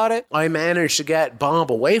forth about it, I managed to get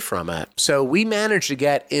Bob away from it. So we managed to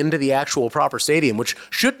get into the actual proper stadium, which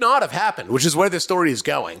should not have happened, which is where the story is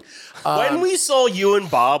going. When we saw you and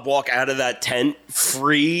Bob walk out of that tent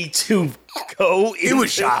free to go. It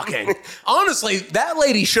was shocking. Honestly, that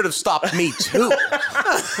lady should have stopped me too.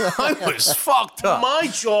 I was fucked up. My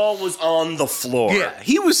jaw was on the floor. Yeah,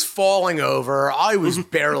 he was falling over. I was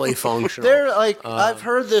barely functional. They're like, I've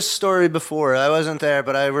heard this story before. I wasn't there,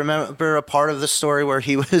 but I remember a part of the story where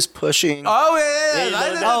he was pushing. Oh,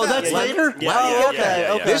 yeah. That's later?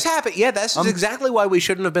 Okay. This happened. Yeah, that's exactly why we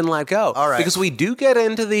shouldn't have been let go. All right. Because we get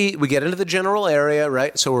into the general area,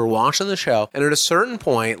 right? So we're watching the show, and at a certain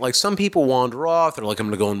point, like some people wander off. They're like, I'm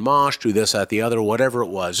going to go and mosh, do this, that, the other, whatever it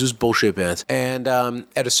was. Just bullshit bands. And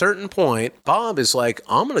at a certain point, Bob is like,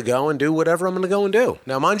 I'm going to go and do whatever I'm going to go and do.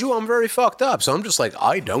 Now, mind you, I'm very fucked up, so I'm just like,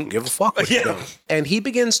 I don't give a fuck what you're doing. And he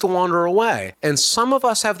begins to wander away. And some of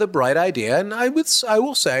us have the bright idea, and I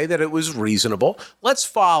will say that it was reasonable. Let's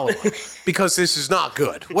follow him, because this is not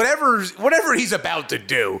good. Whatever he's about to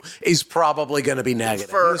do is probably going to be negative.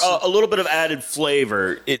 For a little bit of added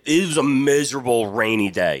flavor, it is a miserable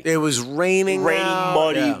rainy day. It was raining,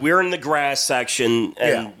 muddy. Yeah. We're in the grass section,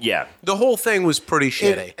 and the whole thing was pretty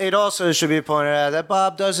shitty. It also should be pointed out that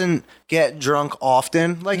Bob doesn't get drunk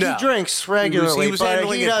often. Like, he drinks regularly, he was but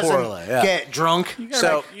handling he it doesn't poorly, get drunk. You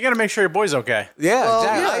gotta make sure your boy's okay. Yeah, Well,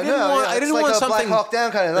 exactly. yeah, I didn't it's want like something. a Black Hawk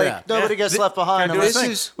Down kind of like nobody gets left behind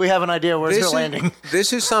unless we have an idea where they're landing.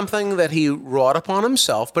 This is something that he wrought upon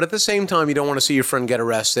himself, but at the same time, you don't want to see your friend get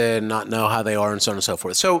arrested and not know how they are and so on and so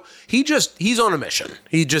forth. So he's on a mission.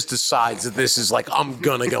 He just decides that this is like, I'm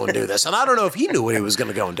gonna go and do this. And I don't know if he knew what he was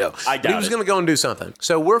gonna go and do. I doubt he was gonna go and do something.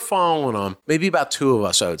 So we're following him, maybe about two of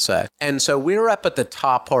us, I would say. And so we're up at the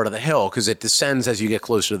top part of the hill because it descends as you get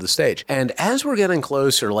closer to the stage. And as we're getting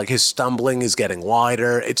closer, like his stumbling is getting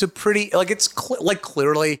wider. It's a pretty, like it's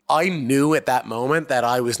clearly, I knew at that moment that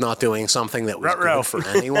I was not doing something that was good for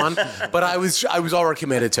anyone, but I was already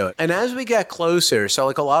committed to it. And as we get closer, so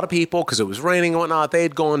like a lot of people, because it was raining and whatnot, they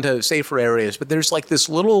had gone to safer areas, but there's like this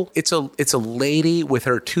little, it's a lady with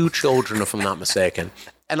her two children, if I'm not mistaken.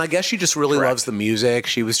 And I guess she just really loves the music.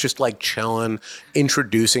 She was just like chilling,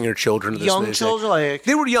 introducing her children to this Young music. children, like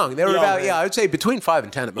They were young. They were about, I would say between 5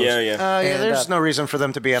 and 10 at most. there's no reason for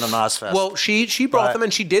them to be at a Ozfest. Well, she brought them,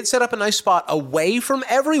 and she did set up a nice spot away from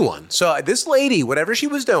everyone. So this lady, whatever she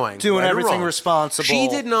was doing right everything wrong, responsible. she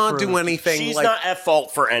did not do anything. She's like, not at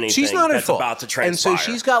fault for anything. She's not at fault. About to transpire. And so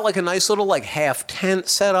she's got like a nice little like half tent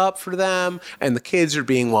set up for them, and the kids are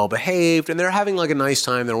being well behaved, and they're having like a nice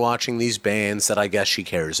time. They're watching these bands that I guess she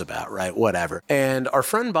cares about, right? Whatever. And our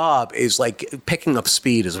friend Bob is like picking up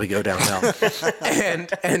speed as we go downhill.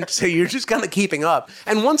 and so you're just kind of keeping up.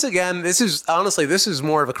 And once again, this is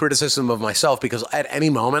more of a criticism of myself, because at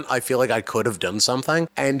any moment I feel like I could have done something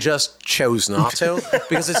and just chose not to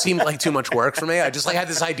because it seemed like too much work for me. I just like had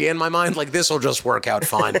this idea in my mind, like this will just work out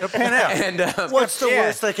fine. And what's the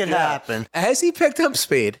worst that can happen? as he picked up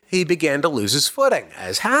speed, he began to lose his footing,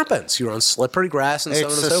 as happens. You're on slippery grass and so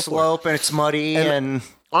on and so forth. It's a slope and it's muddy and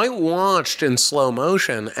I watched in slow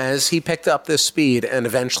motion as he picked up this speed and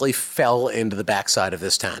eventually fell into the backside of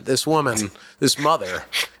this tent. This woman, this mother,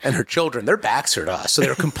 and her children, their backs are to us, so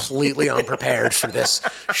they're completely unprepared for this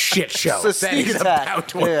shit show it's a that sneak is attack. about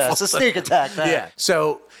to Yeah, it's a sneak attack. Man. Yeah.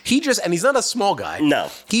 So and he's not a small guy. No.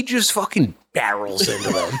 He just fucking barrels into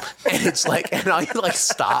them. And it's like, and I like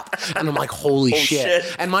stop and I'm like, holy shit.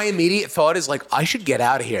 And my immediate thought is like, I should get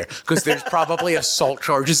out of here because there's probably assault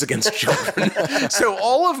charges against children. So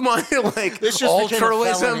all of my like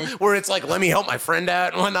altruism where it's like, let me help my friend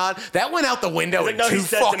out and whatnot, that went out the window in 2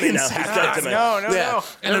 fucking seconds. No.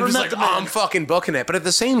 And I'm just like, I'm fucking booking it. But at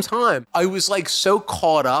the same time, I was like so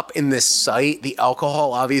caught up in this sight. The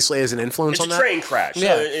alcohol obviously has an influence on that. It's a train crash.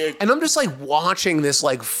 Yeah. And I'm just like watching this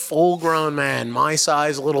like full grown man, my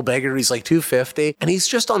size, a little bigger. He's like 250. And he's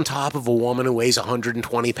just on top of a woman who weighs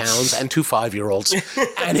 120 pounds and 2 5-year-olds.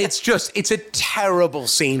 And it's a terrible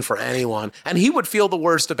scene for anyone. And he would feel the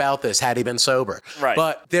worst about this had he been sober. Right.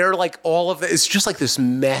 But they're like all of it. It's just like this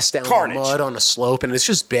mess down Carnage. the mud on a slope. And it's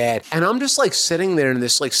just bad. And I'm just like sitting there in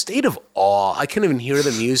this like state of awe. I couldn't even hear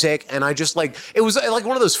the music. And I just like, it was like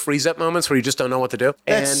one of those freeze up moments where you just don't know what to do.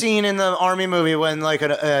 That scene in the army movie when like an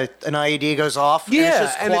IED goes off. Yeah, and it's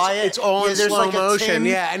just quiet. It's all in slow like motion.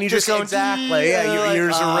 Yeah, and you just going, exactly. Yeah, your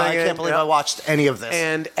ears are ringing. I can't believe I watched any of this.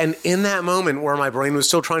 And in that moment where my brain was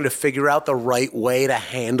still trying to figure out the right way to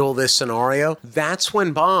handle this scenario, that's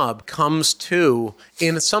when Bob comes to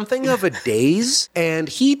in something of a daze, and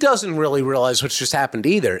he doesn't really realize what's just happened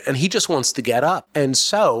either, and he just wants to get up. And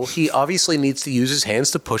so he obviously needs to use his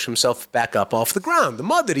hands to push himself back up off the ground, the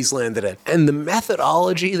mud that he's landed in. And the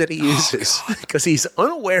methodology that he uses, because he's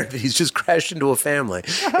unaware that he's just crashed into a family,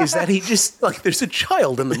 is that he there's a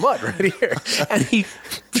child in the mud right here, and he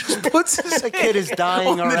just puts his The kid is dying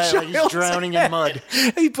on the already. Like he's child's drowning head. in mud.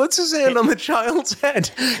 He puts his hand on the child's head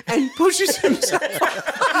and pushes himself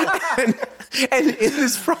up. And in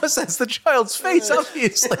this process, the child's face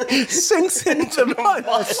obviously sinks into mud.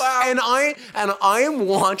 And I am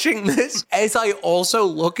watching this as I also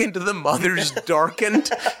look into the mother's darkened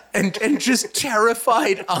and just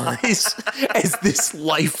terrified eyes as this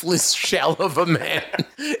lifeless shell of a man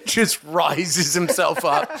just rises himself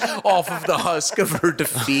up off of the husk of her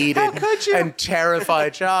defeated and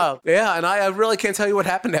terrified child. Yeah, and I really can't tell you what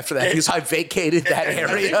happened after that because I vacated that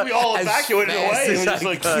area. I think we all as evacuated fast away. as It I was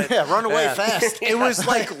like- could. Yeah, run away fast. It was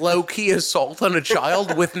like low-key assault on a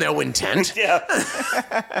child with no intent. Yeah.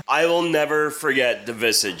 I will never forget the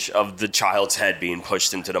visage of the child's head being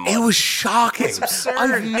pushed into the mud. It was shocking.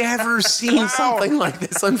 I've never seen something like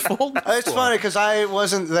this unfold before. It's funny because I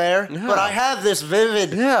wasn't there, but I have this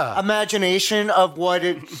vivid imagination of what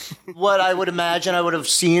I would imagine I would have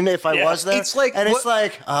seen if I was there. It's like- it's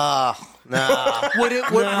like, nah.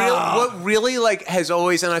 What really like has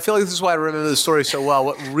always, and I feel like this is why I remember the story so well.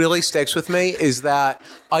 What really sticks with me is that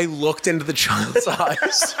I looked into the child's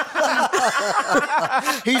eyes,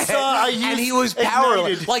 He saw a and youth he was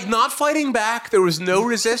powerless, ignited. like not fighting back. There was no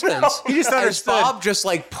resistance. he just As understood. Bob just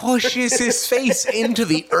like pushes his face into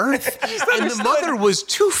the earth, and the mother was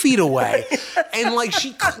 2 feet away, and like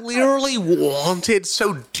she clearly wanted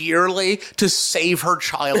so dearly to save her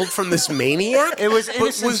child from this maniac. It was but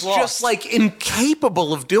innocence was lost. just like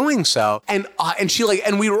incapable of doing so, and she like,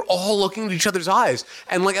 and we were all looking into each other's eyes,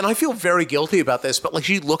 and I feel very guilty about this, but like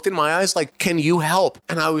she looked in my eyes like, "Can you help?"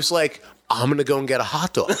 And I was like, "I'm gonna go and get a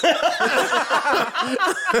hot dog."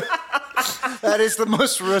 That is the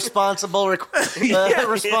most responsible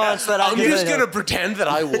response that I'm can just give. gonna pretend that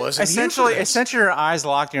I wasn't. Essentially, here for this. your eyes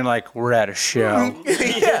locked, and you're like, "We're at a show."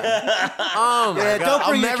 Oh my Yeah, God. don't I'll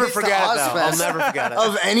bring your never kids to forget it. Though. I'll Ozfest never forget it.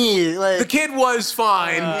 of any like. The kid was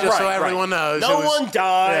fine, just so Right, everyone knows. No It was- one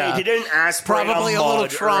died. yeah. He didn't aspirate Probably on a little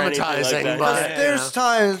mud or anything traumatizing, like that. but-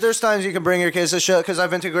 Yeah. There's times you can bring your kids to show because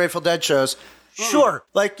I've been to Grateful Dead shows. Sure,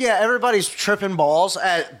 like everybody's tripping balls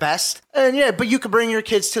at best, and but you could bring your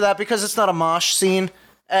kids to that because it's not a mosh scene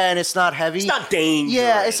and it's not heavy. It's not dangerous.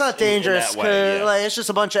 Yeah, it's not in dangerous. that way, yeah. Like it's just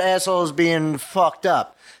a bunch of assholes being fucked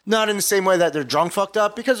up. Not in the same way that they're drunk fucked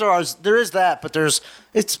up because there is that, but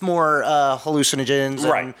it's more hallucinogens,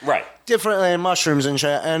 and Right. differently and mushrooms and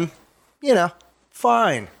shit, and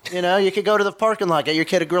fine. You could go to the parking lot, get your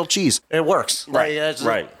kid a grilled cheese. It works. Right,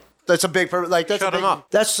 Right. That's a big that's Shut a 'em big, up.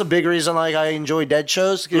 That's a big reason I enjoy Dead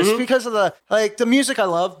shows. It's because of the music I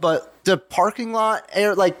love, but the parking lot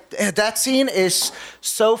air that scene is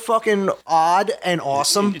so fucking odd and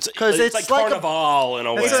awesome because it's like like Carnival in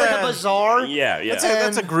a way. it's like a bazaar. Yeah.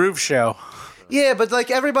 That's a groove show. Yeah, but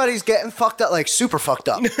everybody's getting fucked up, super fucked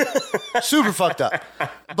up, super fucked up.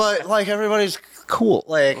 But everybody's cool.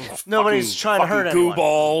 Nobody's trying to hurt Fucking anyone. goo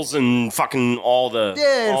balls and fucking all the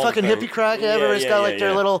Yeah, and all fucking the- hippie crack. Yeah, Everybody's got yeah, their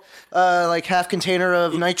yeah. little half container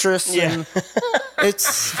of nitrous, and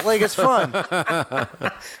it's it's fun.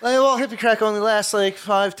 Hippie crack only lasts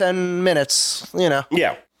 5-10 minutes.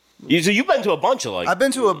 Yeah. So you've been to a bunch of I've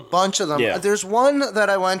been to a bunch of them. Yeah. There's one that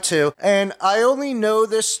I went to, and I only know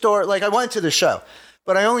this story. I went to the show,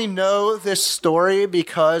 but I only know this story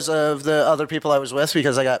because of the other people I was with.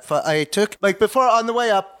 Because I took before on the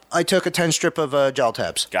way up, I took a 10 strip of gel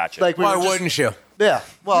tabs. Gotcha. We Why were just- wouldn't you? Yeah.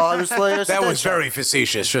 Well, I was like, That was very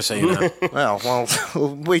facetious, just so you know. Well,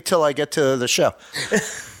 wait till I get to the show.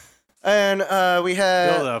 And we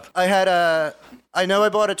had. Build up. I know I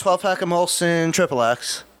bought a 12-pack of Molson Triple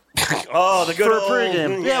X. Oh, the good For a old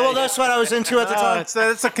pregame. Yeah, well, that's what I was into at the time.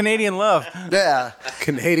 That's a Canadian love. Yeah.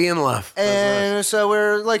 Canadian love. And so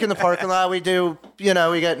we're in the parking lot. We do, we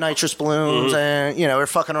get nitrous balloons and, we're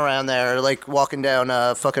fucking around there, walking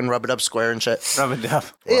down fucking Rub It Up Square and shit. Rub it up.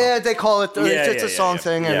 Yeah, they call it, it's a song yeah.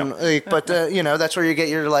 thing. And but, that's where you get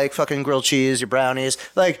your fucking grilled cheese, your brownies.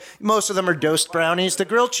 Most of them are dosed brownies. The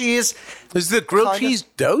grilled cheese, Is the grilled Kinda. cheese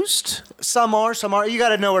dosed? some are. You got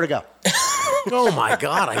to know where to go. Oh my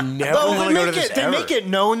God, I never Well, want to go to this they ever. make it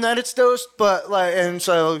known that it's dosed, but and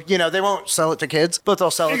so they won't sell it to kids, but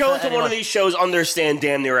they'll sell You it go to into one anyone. of these shows, understand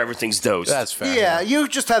damn near everything's dosed. That's fair. Yeah, you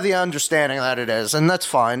just have the understanding that it is, and that's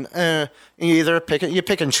fine. You either pick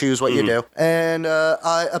and choose what you do. And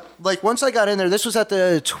I once I got in there, this was at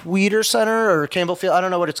the Tweeter Center or Campbell Field. I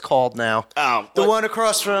don't know what it's called now. Oh, The what- one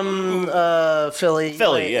across from Philly.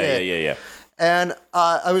 Philly. Yeah. And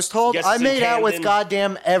I was told Guess I it's in made out with Camden.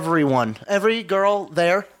 goddamn everyone. Every girl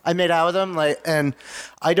there, I made out with them. And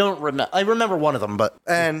I don't remember. I remember one of them,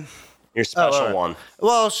 and Your special all right. one.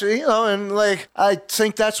 Well, and like I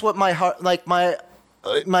think that's what my heart, like my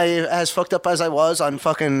as fucked up as I was on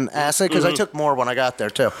fucking acid, because I took more when I got there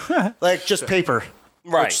too, like just paper.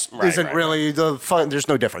 Right, Which isn't really the fun. There's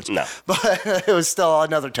no difference. No. But it was still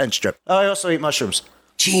another 10 strip. Oh, I also eat mushrooms.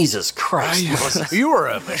 Jesus Christ. You were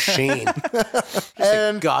a machine.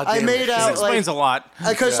 And goddamn I made machine. out Explains a lot.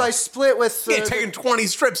 because I split with Yeah, taking 20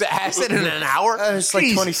 strips of acid in an hour? it's like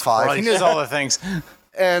Jesus 25. Christ. He knows all the things.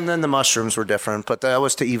 And then the mushrooms were different, but that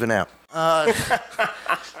was to even out. And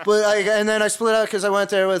then I split out because I went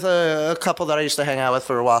there with a couple that I used to hang out with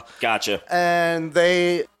for a while, Gotcha. and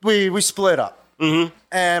we split up.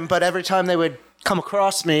 Mm-hmm. But every time they would come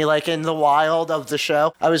across me, like in the wild of the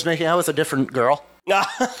show, I was making out with a different girl.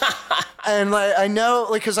 And like I know,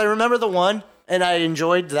 like, because I remember the one, and I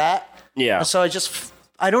enjoyed that. Yeah. And so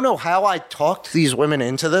I don't know how I talked these women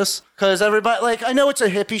into this, because everybody, like, I know it's a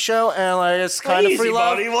hippie show and like it's kind of Easy, free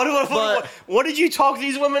love. buddy. but What did you talk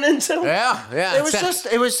these women into? Yeah.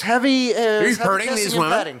 it was heavy. Are you hurting these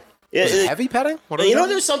women? Heavy petting? What are You know,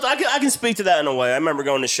 doing? there's something I can speak to that in a way. I remember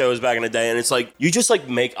going to shows back in the day, and it's like you just like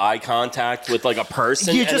make eye contact with like a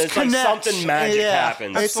person, You and just it's connect. like something magic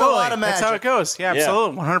happens. It's a lot of That's how it magic. goes. Yeah,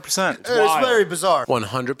 absolutely. 100%. It's wild. very bizarre.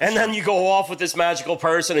 100%. And then you go off with this magical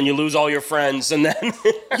person, and you lose all your friends, and then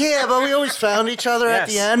Yeah, but we always found each other at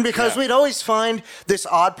the Yes. end, because we'd always find this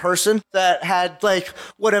odd person that had like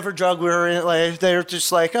whatever drug we were in. Like they're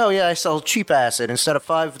just like, oh yeah, I sell cheap acid. Instead of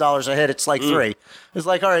 $5 a hit, it's like $3. It's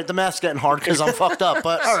like, all right, the math's getting hard because I'm fucked up,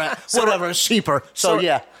 but all right, whatever, it's cheaper. So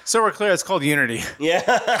yeah, So we're clear. It's called Unity.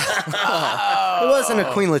 it wasn't a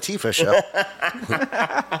Queen Latifah show.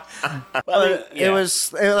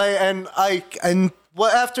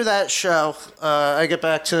 After that show, I get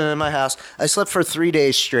back to my house. I slept for 3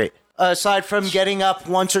 days straight. Aside from getting up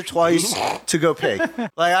once or twice to go pee,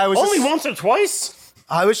 like I was only once or twice.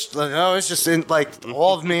 I was just in like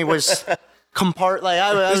all of me was I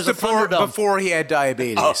was a thunderdome. Before he had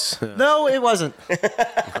diabetes. No, it wasn't.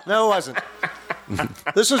 No, it wasn't.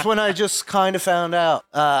 This was when I just kind of found out.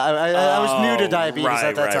 I was new to diabetes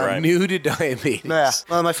at that time. right. New to diabetes. Yeah.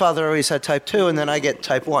 Well, my father always had type 2, and then I get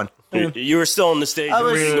type 1. You were still in the stage of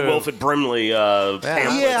reading the Wilfred Brimley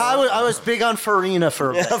pamphlet. Yeah, I was big on Farina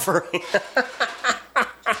for a bit.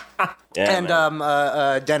 And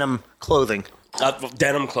denim clothing.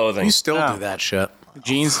 Denim clothing. You still do that shit.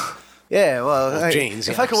 Jeans. Yeah, well, jeans,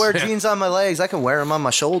 if I could wear yes. jeans on my legs, I can wear them on my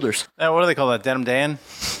shoulders. What do they call that? Denim Dan?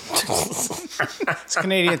 It's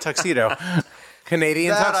Canadian tuxedo.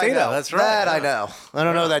 Canadian That I tuxedo. know. That's right. That I know. I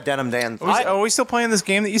don't know that denim Dan. Are we still playing this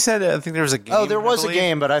game that you said? I think there was a game. Oh, there was I a believe.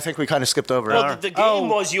 game, but I think we kind of skipped over Well, it. the game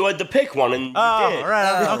was you had to pick one, and you Oh, did.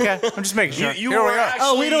 right. Okay. I'm just making sure. You Here were we are.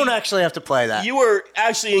 actually, We don't actually have to play that. You were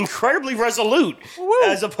actually incredibly resolute,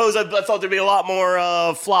 as opposed. I thought there'd be a lot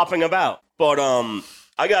more flopping about. But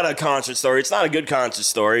I got a concert story. It's not a good concert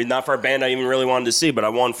story. Not for a band I even really wanted to see, but I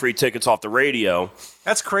won free tickets off the radio.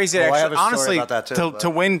 That's crazy. I Actually, have a story honestly, about that too, to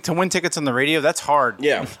win tickets on the radio, that's hard.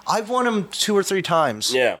 Yeah, I've won them 2 or 3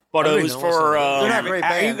 times. yeah. But it was for. They're not great Are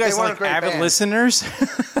band. you guys They weren't like a great avid band. listeners?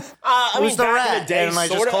 I was mean, the back in Rat, the day, and I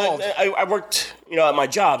just sort of. called. I worked, at my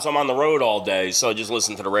job, so I'm on the road all day. So I just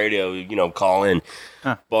listen to the radio, call in.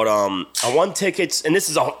 But I won tickets, and this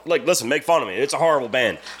is listen, make fun of me. It's a horrible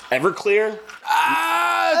band. Everclear.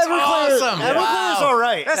 That's awesome. Everclear's all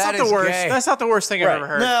right. That's That not is the worst. gay. That's not the worst thing I've Right. ever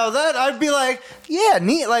heard. No, that I'd be like, yeah,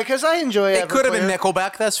 neat, like, because I enjoy It could have been Everclear.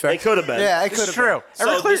 Nickelback. That's fair. It could have been. Yeah, it could It's have true.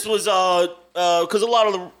 So this was because a lot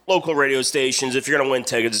of the local radio stations, if you're gonna win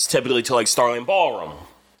tickets, it's typically to like Starling Ballroom,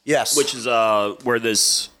 Yes. which is where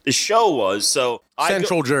this show was. So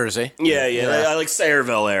Central Jersey. I like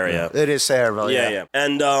Sayreville area. It is Sayreville, Yeah.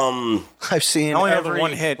 And I've seen only have the every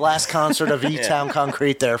one hit. last concert of E-Town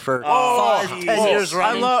Concrete there for 10 years I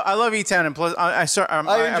running. love E-Town, and plus I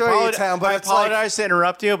enjoy E-Town, but I it's like- apologize to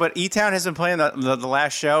interrupt you, but E-Town has been playing the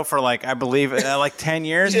last show for I believe 10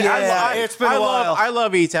 years. Yeah, it's been a while. I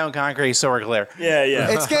love E-Town Concrete, so we're clear.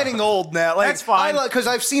 yeah. It's getting old now. Like, That's fine. Because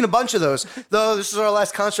I've seen a bunch of those. Though this is our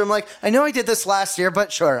last concert, I'm like, I know I did this last year,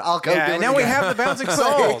 but sure, I'll go do Yeah, it and now we again. have the Bouncing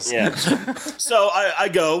Souls. Yeah. So I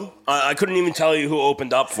go. I couldn't even tell you who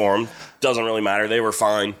opened up for him. Doesn't really matter. They were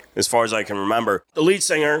fine as far as I can remember. The lead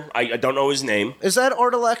singer, I don't know his name. Is that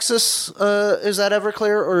Art Alexis? Is that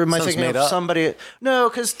Everclear? Or am I Sounds thinking made of up. somebody? No,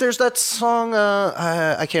 because there's that song.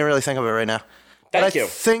 I can't really think of it right now. Thank But you. I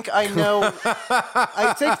think I know.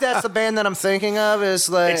 I think that's the band that I'm thinking of. Is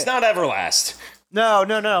like It's not Everlast. no,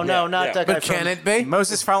 not yeah. that guy. But can it be?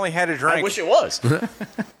 Moses finally had a drink. I wish it was.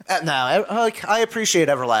 No, I appreciate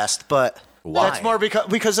Everlast, but that's more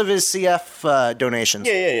because of his CF donations.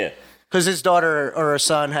 Yeah. because his daughter or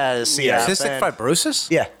son has CF. Cystic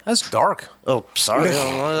fibrosis? Yeah. That's dark. Oh, sorry.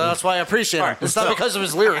 That's why I appreciate it. It's not because of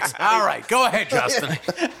his lyrics. All right, go ahead, Justin.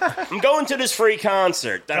 I'm going to this free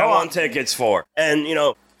concert that I want tickets for. And,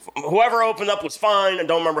 whoever opened up was fine. I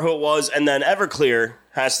don't remember who it was. And then Everclear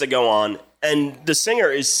has to go on. And the singer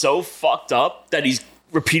is so fucked up that he's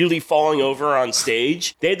repeatedly falling over on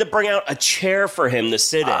stage. They had to bring out a chair for him to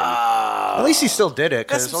sit in. At least he still did it,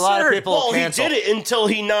 because a lot of people cancel. He did it until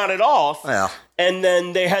he nodded off. Yeah. And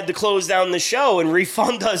then they had to close down the show and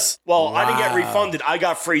refund us. Well, I didn't get refunded. I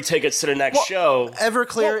got free tickets to the next show.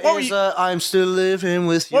 Everclear is I'm still living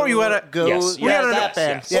with you. What were you at a Yes. Yeah, Yes, that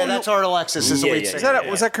band. yes. Yeah, that's Art Alexis is the lead singer.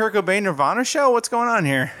 Was that Kurt Cobain Nirvana show? What's going on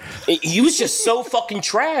here? He was just so fucking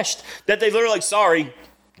trashed that they literally like, sorry,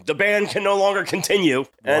 the band can no longer continue.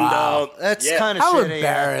 And That's kind of How shitty.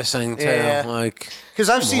 embarrassing, too. Yeah. Because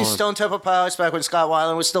I've seen Stone Temple Pilots back when Scott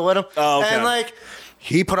Weiland was still with him. Oh, okay. And,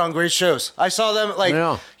 he put on great shows. I saw them,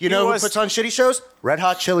 who puts on shitty shows? Red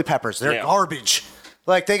Hot Chili Peppers. They're garbage.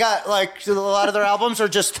 They got, a lot of their albums are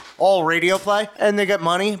just all radio play, and they get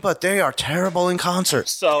money, but they are terrible in concert.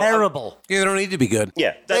 So, terrible. Yeah, they don't need to be good.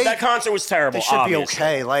 Yeah, that concert was terrible. They should obviously.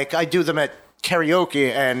 be okay. I do them at karaoke,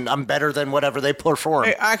 and I'm better than whatever they perform.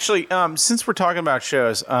 Hey, actually, since we're talking about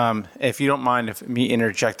shows, if you don't mind me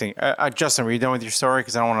interjecting, Justin, were you done with your story?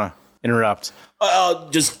 Because I don't want to interrupt.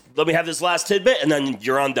 Just let me have this last tidbit, and then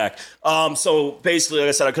you're on deck. So basically, like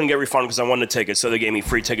I said, I couldn't get refunded because I wanted tickets, so they gave me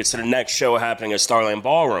free tickets to the next show happening at Starland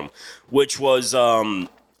Ballroom, which was The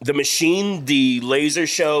Machine, the laser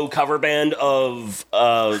show cover band of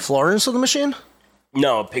Florence of the Machine?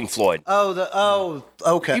 No, Pink Floyd.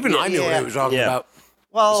 Okay. Even I knew what he was talking about.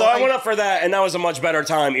 Well, So I went up for that, and that was a much better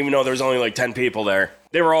time, even though there was only 10 people there.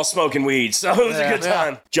 They were all smoking weed, so it was a good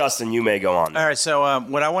time. Justin, you may go on. All right, so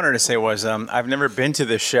what I wanted to say was I've never been to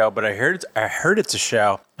this show, but I heard it's a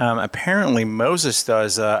show. Apparently, Moses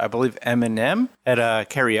does, I believe, Eminem at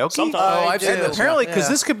karaoke. Sometimes. I've seen this. Apparently, because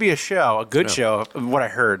this could be a show, a good show, of what I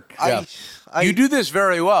heard. You do this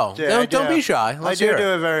very well. Yeah, Don't be shy. I do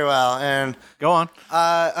it very well, and Go on.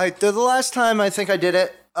 the last time I think I did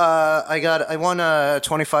it, I won a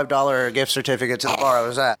 $25 gift certificate to the bar I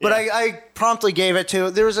was at. But I promptly gave it to.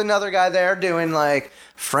 There was another guy there doing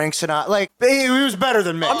Frank Sinatra. He was better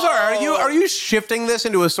than me. I'm sorry. Are you shifting this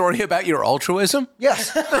into a story about your altruism?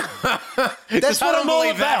 Yes. That's what I'm all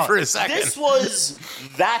that about. for a second. This was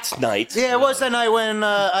that night. Yeah, it was that night when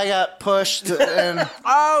I got pushed, and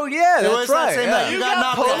Oh yeah, it that's was right. that same yeah. night. You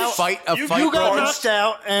got knocked out. A fight. You got going. knocked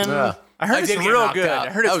out, and I heard did it's get real knocked good. out.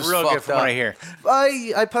 I heard That it's was real good fucked from up. what I hear.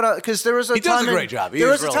 I put out because there was a He does time a great job. He there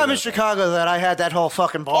is was a really time in good. Chicago that I had that whole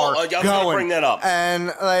fucking bar Oh, I was gonna going, bring that up.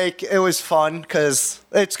 and it was fun because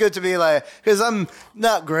it's good to be because I'm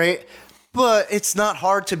not great, but it's not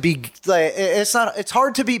hard to be it's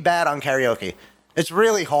hard to be bad on karaoke. It's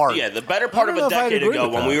really hard. Yeah, the better part I of don't a know if I'd decade agree ago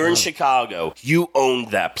with when that. we were in Chicago, you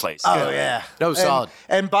owned that place. Oh yeah, That was and, solid.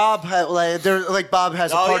 And Bob had Bob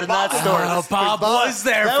has a Oh, part yeah, in that Bob- story. Oh, Bob was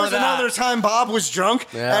there That for was that. another time Bob was drunk,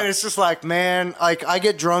 Yeah. and it's just man, I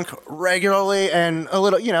get drunk regularly, and a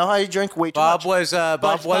little, I drink way too Bob much. was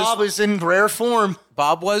Bob is in rare form.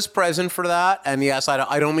 Bob was present for that, and yes,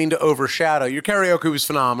 I don't mean to overshadow. Your karaoke was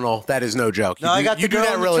phenomenal. That is no joke. No, I got you the do girl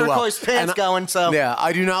that in the really well. turquoise pants And going, so yeah,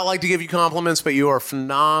 I do not like to give you compliments, but you are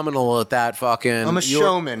phenomenal at that. Fucking, I'm a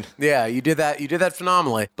showman. Yeah, you did that. You did that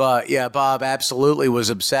phenomenally. But yeah, Bob absolutely was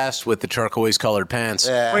obsessed with the turquoise colored pants,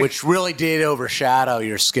 Yeah. which really did overshadow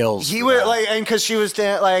your skills. He for was that. and because she was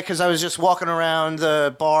because I was just walking around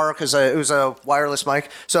the bar because it was a wireless mic,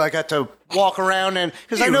 so I got to walk around and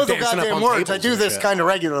because I You know were the dancing up goddamn on words. I tables do and this shit. kind of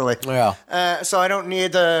regularly. Yeah. So I don't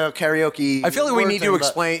need the karaoke. I feel like we word need thing, to but-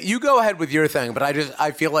 explain. You go ahead with your thing, but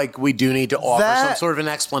I feel like we do need to offer some That- sort of an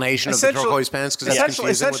explanation of the turquoise pants because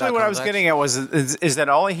Essentially, what I was getting at is that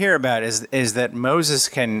all I hear about is that Moses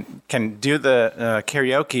can do the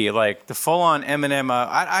karaoke, like the full on Eminem.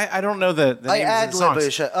 I don't know the I names ad of the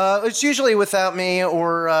songs. lib. It's usually without me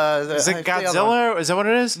or Is it Godzilla? Is that what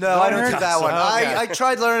it is? No, I don't do that one. Oh, okay. I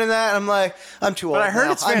tried learning that. And I'm too old. But I heard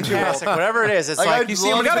now. it's I'm too old. fantastic. Whatever it is, it's Like, like I'd you see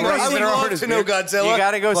him. love You gotta to- go I see would love to know Godzilla. You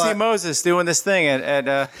gotta go see but- Moses doing this thing at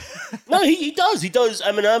No, he does. He does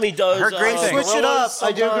Eminem. He does. Heard great things. Switch it up.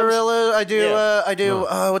 I do Gorilla. I do. Yeah. I do.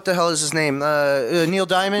 What the hell is his name? Neil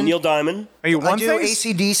Diamond. Neil Diamond. Are you I one do thing?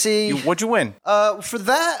 AC/DC. What'd you win? For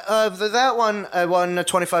that one, I won a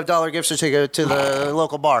 $25 gift certificate to the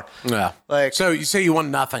local bar. Yeah. So you say you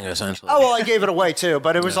won nothing essentially. Oh well, I gave it away too,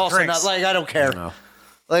 but it was also Drinks. not I don't care. No.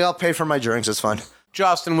 I'll pay for my drinks. It's fine.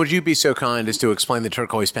 Justin, would you be so kind as to explain the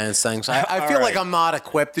turquoise pants things? I feel like I'm not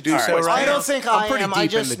equipped to do so right. right I now. don't think I'm I pretty am. deep I in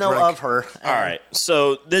just the know drink. of her. All right.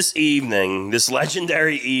 So this evening, this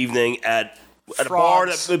legendary evening at a bar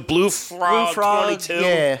Frogs. that Blue Frog, 22.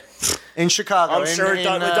 Yeah, in Chicago. I'm sure it in,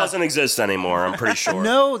 doesn't exist anymore. I'm pretty sure.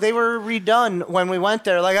 No, they were redone when we went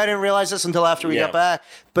there. Like, I didn't realize this until after we Yeah. got back.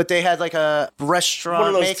 But they had like a One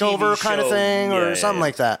restaurant of those makeover TV kind of show- thing or yeah, something yeah.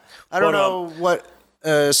 like that. I don't But, know what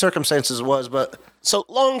circumstances it was, but So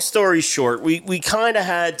long story short, we kind of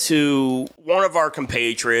had to, one of our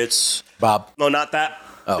compatriots, Bob. no, not that.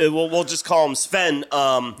 We'll just call him Sven.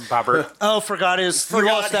 Bobbert. forgot he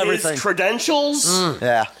lost everything. his credentials.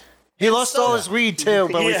 Yeah. He lost all his weed too,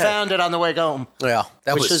 but we Yeah. found it on the way home. Yeah,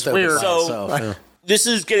 that Which was is so weird. bizarre. So this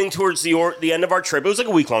is getting towards the end of our trip. It was like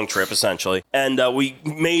a week-long trip, essentially. And we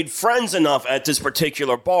made friends enough at this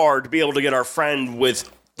particular bar to be able to get our friend with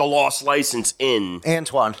the lost license in.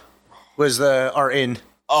 Antoine was our in.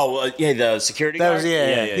 Oh, yeah, the security That guard?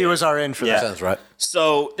 was He was our in for Yeah. that. Sounds right.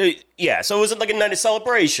 So, so it was like a night of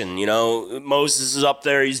celebration, you know. Moses is up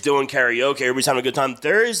there, he's doing karaoke, everybody's having a good time.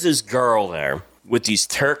 There is this girl there with these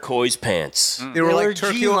turquoise pants. They were They were like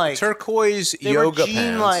jean-like. turquoise They were yoga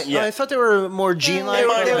jean-like. pants. Yeah. I thought they were more jean-like. They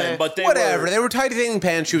might have were- been, but they Whatever. were. They were tight-fitting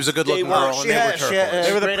pants. She was a good-looking They were. girl, She and they were had- she had- turquoise.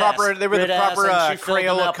 They were the great proper- ass, they were the great ass, proper, and she filled them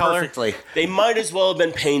Crayola out color. perfectly. They might as well have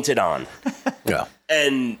been painted on. Yeah.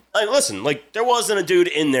 And listen, like there wasn't a dude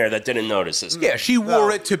in there that didn't notice this. Yeah, she wore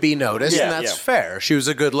it to be noticed, Yeah, and that's yeah. fair. She was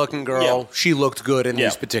a good-looking girl. Yeah. She looked good in Yeah.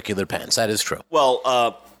 these particular pants. That is true. Well,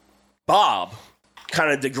 Bob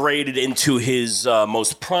kind of degraded into his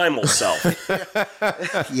most primal self.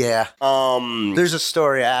 Yeah. There's a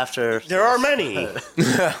story after. There are many.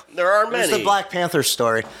 There are many. It's the Black Panther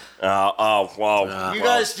story. Wow. You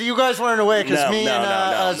guys weren't awake because No, me no, and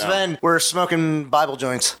no, no, Sven were smoking Bible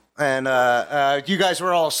joints, and you guys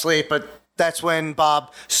were all asleep. But that's when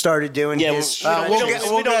Bob started doing Yeah, his. we we'll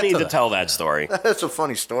don't get need to to that. tell that story. That's a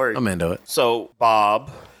funny story. I'm into it. So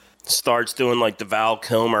Bob starts doing like the Val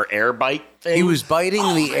Kilmer air bite thing. He was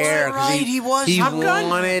biting the air because right, he was. He Top Gun.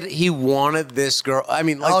 wanted this girl. I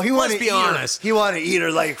mean, like, he wanted let's be to eat her. honest. He wanted to eat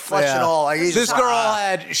her like flesh Yeah. and all. Like, he's This just-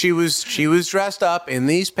 girl she was dressed up in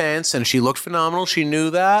these pants and she looked phenomenal. She knew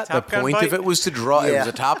that. Top the Gun point bite? of it was to draw. It Yeah. was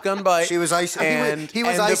a Top Gun bite. She was ice. He was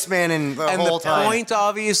and Iceman the and whole the time. point,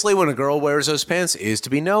 obviously, when a girl wears those pants, is to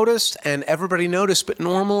be noticed, and everybody noticed. But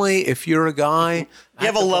normally, if you're a guy, You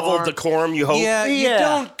have a level of decorum, you hope. yeah, you Yeah.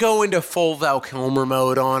 don't go into full Val Kilmer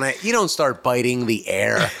mode on it. You don't start biting the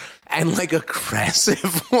air. And like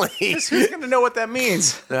aggressively. Who's going to know what that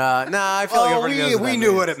means? Nah, I feel like everybody knows we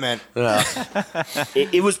knew what it meant.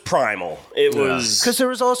 It was primal. It was. Because there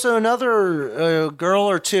was also another girl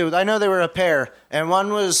or two. I know they were a pair, and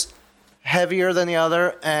one was heavier than the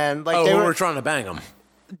other, and like Oh, they we were. were trying to bang them.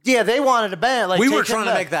 Yeah, they wanted to ban. Like We were take him trying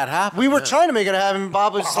to back. make that happen, We were yeah. trying to make it happen.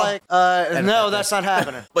 Bob was like, "No, that's not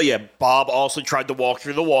happening." But yeah, Bob also tried to walk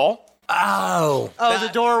through the wall. Oh. The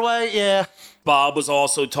doorway. Yeah. Bob was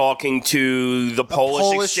also talking to the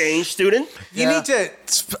Polish exchange student. You Yeah. need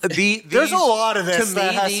to. There's a lot of this To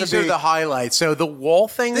that me, has these to are be- the highlights. So the wall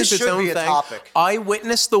thing This is its should own be a thing. topic. I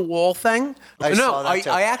witnessed the wall thing. I saw that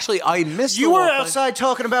too. I missed. You the were wall thing. outside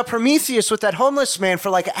talking about Prometheus with that homeless man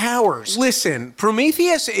for like hours. Listen,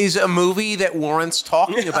 Prometheus is a movie that warrants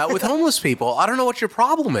talking about with homeless people. I don't know what your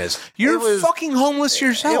problem is. You're It was- fucking homeless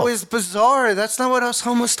yourself. It was bizarre. That's not what us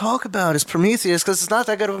homeless talk about. Is Prometheus because it's not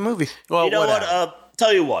that good of a movie. well, You know whatever. what?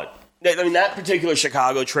 Tell you what. I mean, that particular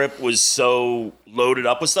Chicago trip was so loaded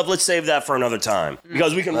up with stuff. Let's save that for another time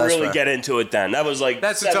because we can That's really fair. get into it then. That was like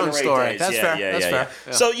That's its 7 own or 8 story. days. That's Yeah, fair. yeah, That's yeah, fair. yeah.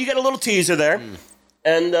 Yeah. So you get a little teaser there,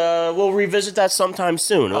 and we'll revisit that sometime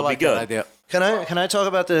soon. I It'll like be good. that idea. Can I talk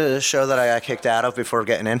about the show that I got kicked out of before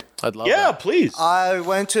getting in? I'd love Yeah, that. please. I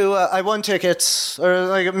went to I won tickets, or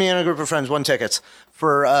like me and a group of friends won tickets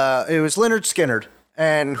for it was Leonard Skinner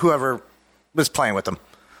and whoever was playing with them.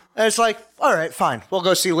 And it's like, all right, fine, we'll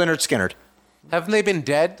go see Leonard Skinner. Haven't they been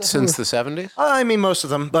dead since the 70s? I mean, most of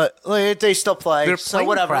them, but like, they still play. Their so plane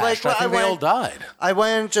whatever. crashed. Like I think they all died. I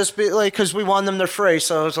went just because we won them. They're free,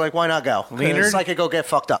 so it's like, why not go? Leonard? It's like I could go get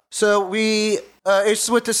fucked up. So we, it's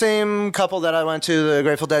with the same couple that I went to the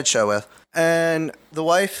Grateful Dead show with, and the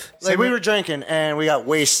wife. Like we were drinking and we got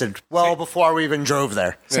wasted well before we even drove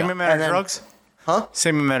there. Same amount And of then- drugs? Huh?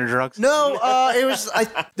 Same amount of drugs? No, it was.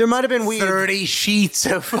 There might have been weed. 30 sheets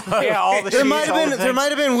of. Yeah, all the There sheets, might have all been the there things. might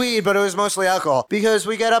have been weed, but it was mostly alcohol because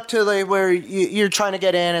we get up to like where you're trying to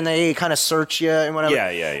get in and they kind of search you and whatever.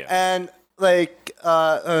 Yeah. And like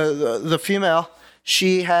the female,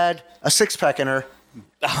 she had a 6-pack in her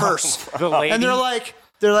purse, The lady? and they're like,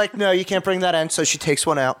 They're like, no, you can't bring that in. So she takes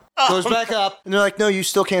one out, goes back up, and they're like, no, you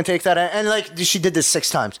still can't take that in. And like, she did this 6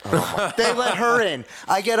 times. They let her in.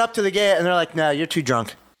 I get up to the gate, and they're like, no, you're too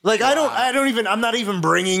drunk. Like, I'm not even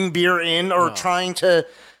bringing beer in or trying to.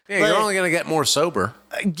 Yeah, you're only going to get more sober.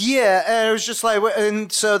 Yeah, and it was just like,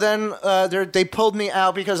 and so then they pulled me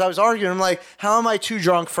out because I was arguing. I'm like, how am I too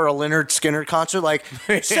drunk for a Lynyrd Skynyrd concert? Like,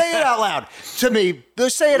 say it out loud to me.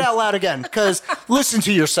 Say it out loud again, because listen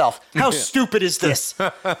to yourself. How stupid is this?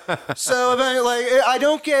 So I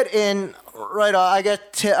don't get in right off. I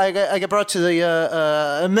get brought to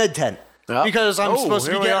the med tent. Yep. Because I'm supposed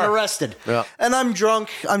to be getting arrested. Yep. And I'm drunk.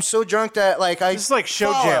 I'm so drunk that This is like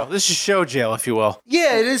show jail. This is show jail, if you will.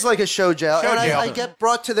 Yeah, it is like a show jail. I get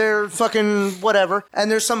brought to their fucking whatever, and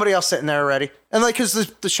there's somebody else sitting there already. And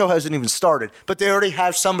because the show hasn't even started, but they already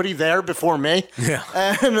have somebody there before me. Yeah.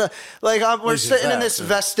 And we're sitting in this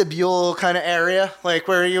vestibule kind of area, like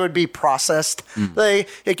where you would be processed.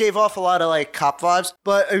 It gave off a lot of cop vibes,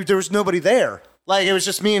 but there was nobody there. Like, it was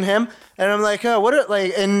just me and him, and I'm like, oh,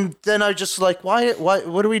 and then I just like, why,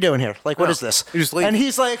 what are we doing here? Like, what is this? And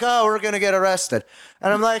he's like, oh, we're going to get arrested.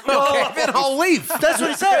 And I'm like, well, okay, then I'll leave. That's what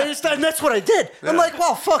he said, and that's what I did. I'm like,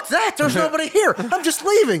 well, fuck that, there's nobody here. I'm just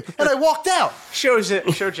leaving. And I walked out. Show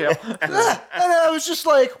jail. And I was just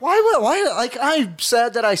like, why? Like, I'm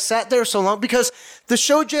sad that I sat there so long, because the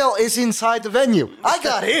show jail is inside the venue. I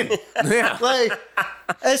got in. Yeah.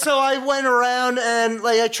 And so I went around and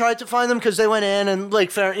I tried to find them because they went in and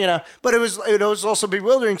but it was also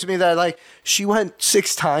bewildering to me that she went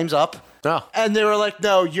 6 times up, and they were like,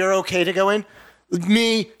 no, you're okay to go in.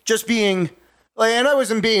 Me just being and I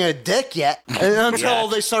wasn't being a dick yet until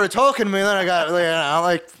they started talking to me. Then I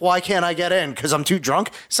got why can't I get in? Because I'm too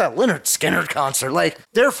drunk. It's that Lynyrd Skynyrd concert.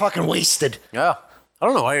 They're fucking wasted. Yeah. I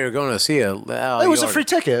don't know why you're going to see it. It was a free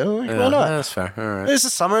ticket. Why not? That's fair. All right. It's the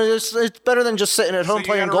summer. It's better than just sitting at home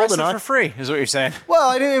playing GoldenEye for free, is what you're saying. Well,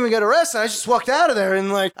 I didn't even get arrested. I just walked out of there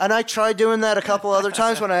and I tried doing that a couple other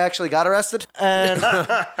times when I actually got arrested. And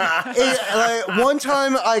one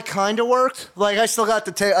time I kind of worked. I still got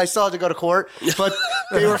I still had to go to court, but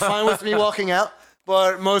they were fine with me walking out.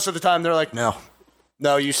 But most of the time they're like, no,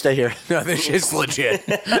 you stay here. No, this is legit.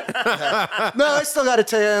 No, I still got to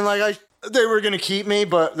tell you, and they were going to keep me,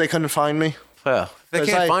 but they couldn't find me. Well, they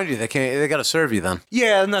can't find you. They got to serve you then.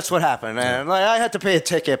 Yeah, and that's what happened. And I had to pay a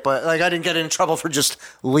ticket, but I didn't get in trouble for just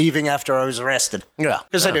leaving after I was arrested. Yeah,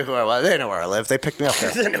 because they knew who I was. They knew where I lived. They picked me up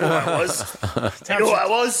there. They knew who I was. They knew who I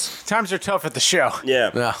was. Times are tough at the show.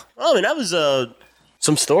 Yeah. Well, I mean, that was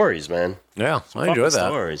some stories, man. Yeah, I enjoy that.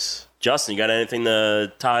 Stories. Justin, you got anything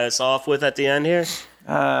to tie us off with at the end here?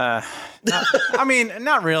 I mean,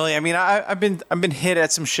 not really. I mean, I've been hit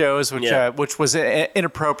at some shows, which was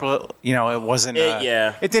inappropriate. It wasn't.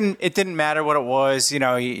 It didn't matter what it was. You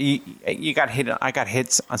got hit. I got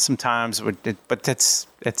hit on sometimes, but it's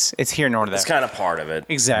here nor there. It's kind of part of it.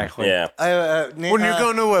 Exactly. Yeah. When you're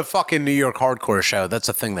going to a fucking New York hardcore show, that's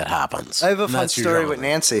a thing that happens. I have a fun story with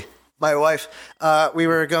Nancy. My wife, we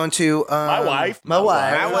were going to... My wife.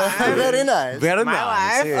 Very nice. Very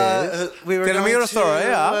nice. We were going to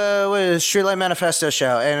a Streetlight Manifesto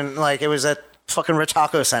show, and it was at fucking Rich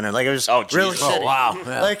Taco Center. It was really shitty. Oh, wow.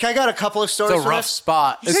 Yeah. I got a couple of stories. It's a rough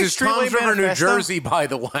spot. This is Tom's River, New Jersey, by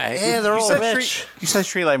the way. Yeah, they're all rich. You said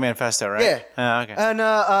Streetlight Manifesto, right? Yeah. Okay. And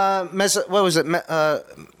what was it?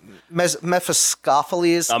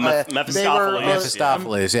 Mephistopheles.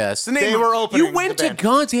 Mephistopheles, yes. The name they were opening. You went to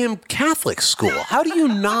goddamn Catholic school. How do you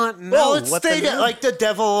not know? Well, the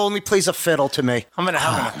devil only plays a fiddle to me. Oh my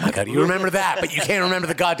God, you remember that, but you can't remember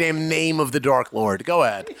the goddamn name of the Dark Lord. Go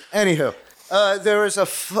ahead. Anywho. There was a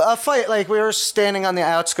fight. We were standing on the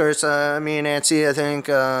outskirts. Me and Nancy, I think.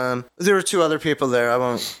 There were 2 other people there. I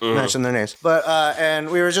won't mention their names. But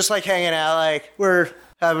and we were just hanging out. We're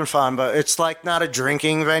having fun, but it's not a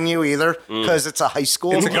drinking venue either because it's a high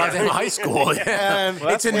school. It's a goddamn high school. Yeah.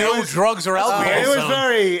 It's a no drugs or alcohol.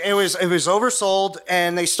 It was oversold,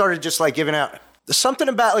 and they started just giving out. Something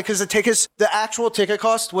about because the actual ticket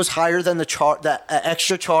cost was higher than the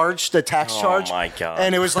extra charge, the tax charge. Oh my God!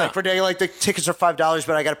 And it was for day the tickets are $5,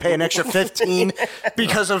 but I got to pay an extra $15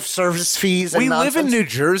 because of service fees. And live in New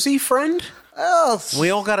Jersey, friend. Well, we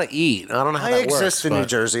all got to eat. I don't know how that works. I exist in New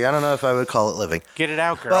Jersey. I don't know if I would call it living. Get it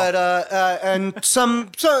out, girl. But and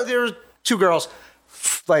so there were 2 girls.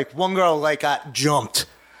 One girl got jumped,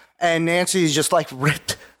 and Nancy just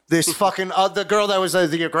ripped. This fucking the girl that was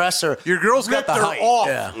the aggressor. Your girl's got the height.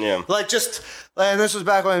 Off. Yeah. Just And this was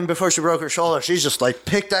back before she broke her shoulder. She's just like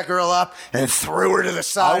picked that girl up and threw her to the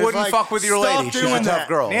side. I wouldn't fuck with your Stop lady. She's doing a tough that.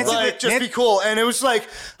 girl. Just be cool. And it was like,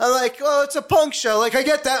 I'm like, oh, it's a punk show. Like, I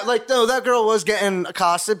get that. Like, no, that girl was getting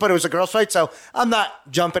accosted, but it was a girls' fight, so I'm not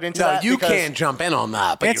jumping into that. You can't jump in on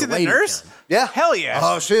that. But Nancy your the lady nurse? can. Yeah. Hell yeah.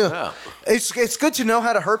 Oh, shit. It's good to know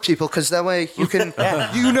how to hurt people because that way you can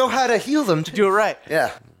you know how to heal them. Do it right.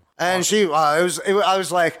 Yeah. And I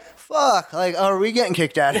was like, fuck, like, are we getting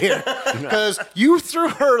kicked out of here? Because you threw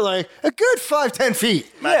her like a good 5-10 feet.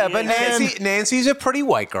 Yeah, but Nancy's a pretty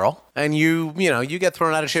white girl, and you get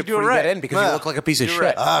thrown out of shit before you get in because you look like a piece of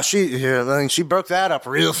shit. She broke that up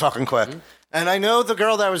real fucking quick. Mm-hmm. And I know the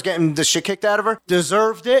girl that was getting the shit kicked out of her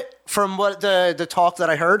deserved it from what the talk that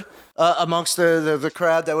I heard amongst the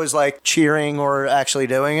crowd that was like cheering or actually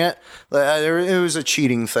doing it. It was a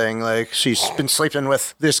cheating thing. Like she's been sleeping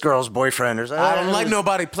with this girl's boyfriend or something. I don't like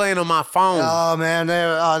nobody playing on my phone. Oh man,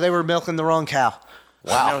 they were milking the wrong cow.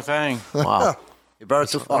 Wow. No thing. Wow. You brought it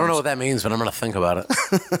too far. I don't know what that means, but I'm going to think about it.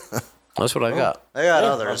 That's what I got. I got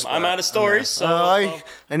others. I'm out of stories, so I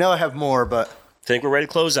know I have more, but I think we're ready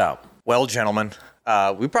to close out. Well, gentlemen,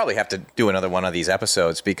 we probably have to do another one of these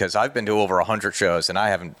episodes because I've been to over 100 shows and I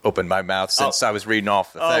haven't opened my mouth since I was reading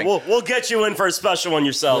off the thing. We'll get you in for a special one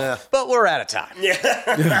yourself. Yeah. But we're out of time.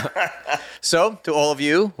 Yeah. So, to all of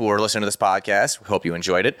you who are listening to this podcast, we hope you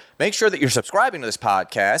enjoyed it. Make sure that you're subscribing to this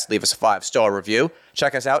podcast. Leave us a 5-star review.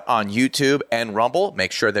 Check us out on YouTube and Rumble.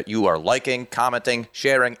 Make sure that you are liking, commenting,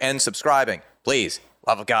 sharing, and subscribing. Please,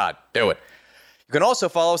 love of God, do it. You can also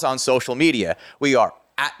follow us on social media. We are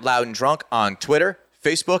at Loud and Drunk on Twitter,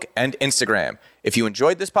 Facebook, and Instagram. If you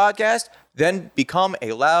enjoyed this podcast, then become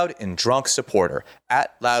a Loud and Drunk supporter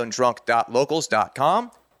at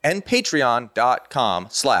loudanddrunk.locals.com and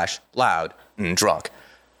patreon.com/loudanddrunk.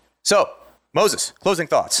 So, Moses, closing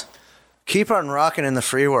thoughts. keep on rocking in the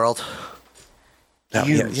free world.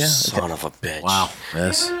 Son of a bitch. Wow.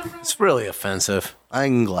 It's really offensive.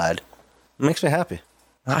 I'm glad. It makes me happy.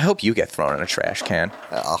 I hope you get thrown in a trash can.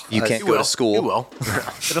 You can't go to school. You will.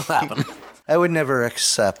 It'll happen. I would never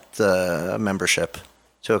accept a membership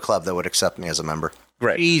to a club that would accept me as a member.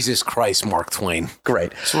 Great. Jesus Christ, Mark Twain.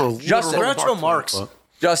 Great. Justin, retro Marks.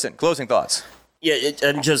 Justin, closing thoughts. Yeah,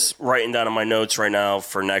 I'm just writing down in my notes right now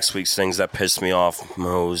for next week's things that pissed me off.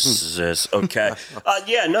 Moses. Okay.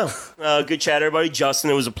 Good chat, everybody. Justin,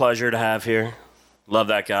 it was a pleasure to have here. Love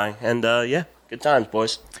that guy. And, good times,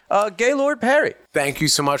 boys. Gaylord Perry. Thank you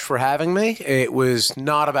so much for having me. It was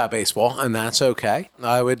not about baseball, and that's okay.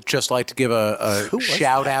 I would just like to give a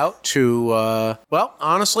shout out to,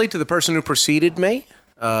 honestly, to the person who preceded me,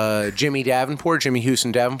 Jimmy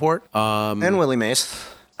Houston Davenport. And Willie Mays.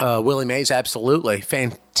 Willie Mays, absolutely.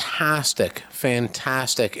 Fantastic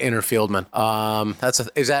interfieldman.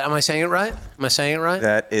 Am I saying it right?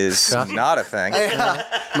 That is not a thing.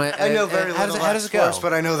 I know very little about sports,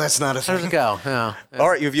 but I know that's not a thing. How does it go? Yeah. All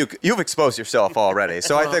right, you've exposed yourself already,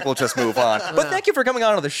 so I think we'll just move on. But thank you for coming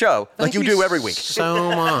on to the show, like you do every week. So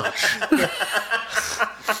much.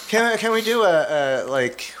 Can we do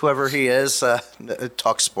whoever he is,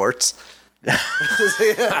 talk sports? I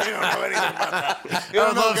don't know anything about that. You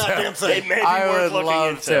don't know a goddamn thing. I would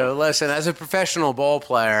love to. Listen, as a professional ball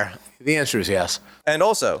player, the answer is yes. And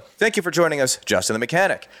also, thank you for joining us, Justin the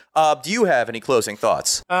Mechanic. Do you have any closing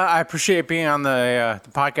thoughts? I appreciate being on the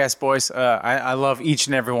podcast, boys. I love each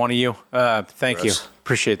and every one of you. Thank you.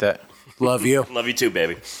 Appreciate that. Love you. Love you too,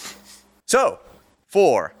 baby. So,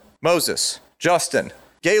 for Moses, Justin,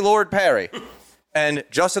 Gaylord Perry, and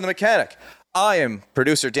Justin the Mechanic, I am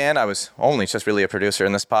Producer Dan. I was only just really a producer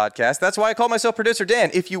in this podcast. That's why I call myself Producer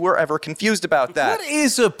Dan, if you were ever confused about that. What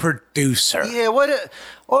is a producer? Yeah,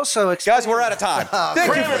 also... Guys, we're out of time.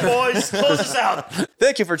 Thank you, boys. Close us out.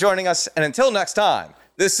 Thank you for joining us, and until next time,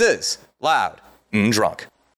 this is Loud and Drunk.